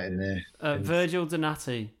gonna write it in here. Virgil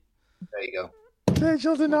Donati. There you go.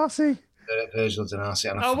 Virgil Donati. Virgil Donati.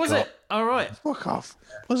 And I was it? All right. Fuck off.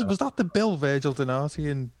 Was that the Bill, Virgil Donati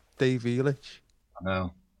and Dave Illich?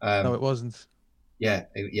 No. No, it wasn't. Yeah.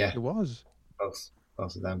 It was. Both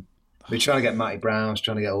of them. We were trying to get Matty Brown, I was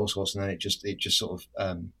trying to get all sorts, and then it just sort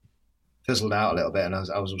of fizzled out a little bit, and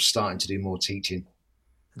I was starting to do more teaching,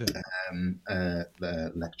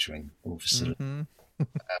 lecturing or facility. Mm-hmm.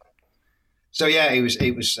 So yeah, it was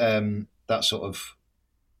that sort of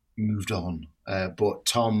moved on, but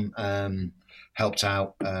Tom helped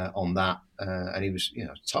out on that, and he was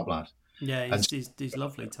top lad. Yeah, he's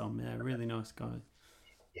lovely, Tom. Yeah, really nice guy.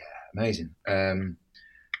 Yeah, amazing.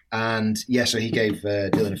 And yeah, so he gave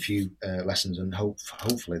Dylan a few lessons, and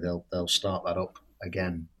hopefully they'll start that up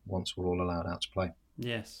again once we're all allowed out to play.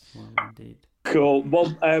 Yes, well, indeed. Cool.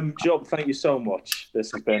 Well, Jupp, thank you so much.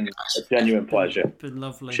 This has been a genuine pleasure. It's been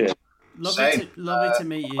lovely. Cheers. Lovely to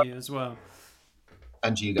meet you as well.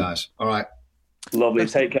 And you guys. All right. Lovely.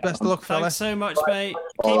 Take care. Best of luck, fella. Thanks so much, mate.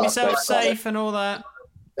 Keep yourself safe and all that.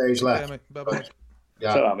 Who's left? Yeah, mate. Bye-bye.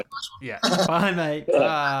 Yeah. Bye, mate.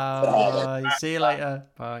 Bye. See you later.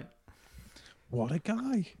 Bye. What a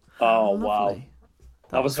guy. Oh, lovely. wow.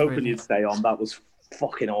 I was hoping you'd stay on. That was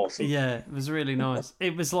fucking awesome. Yeah, it was really nice.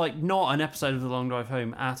 It was like not an episode of The Long Drive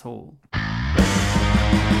Home at all.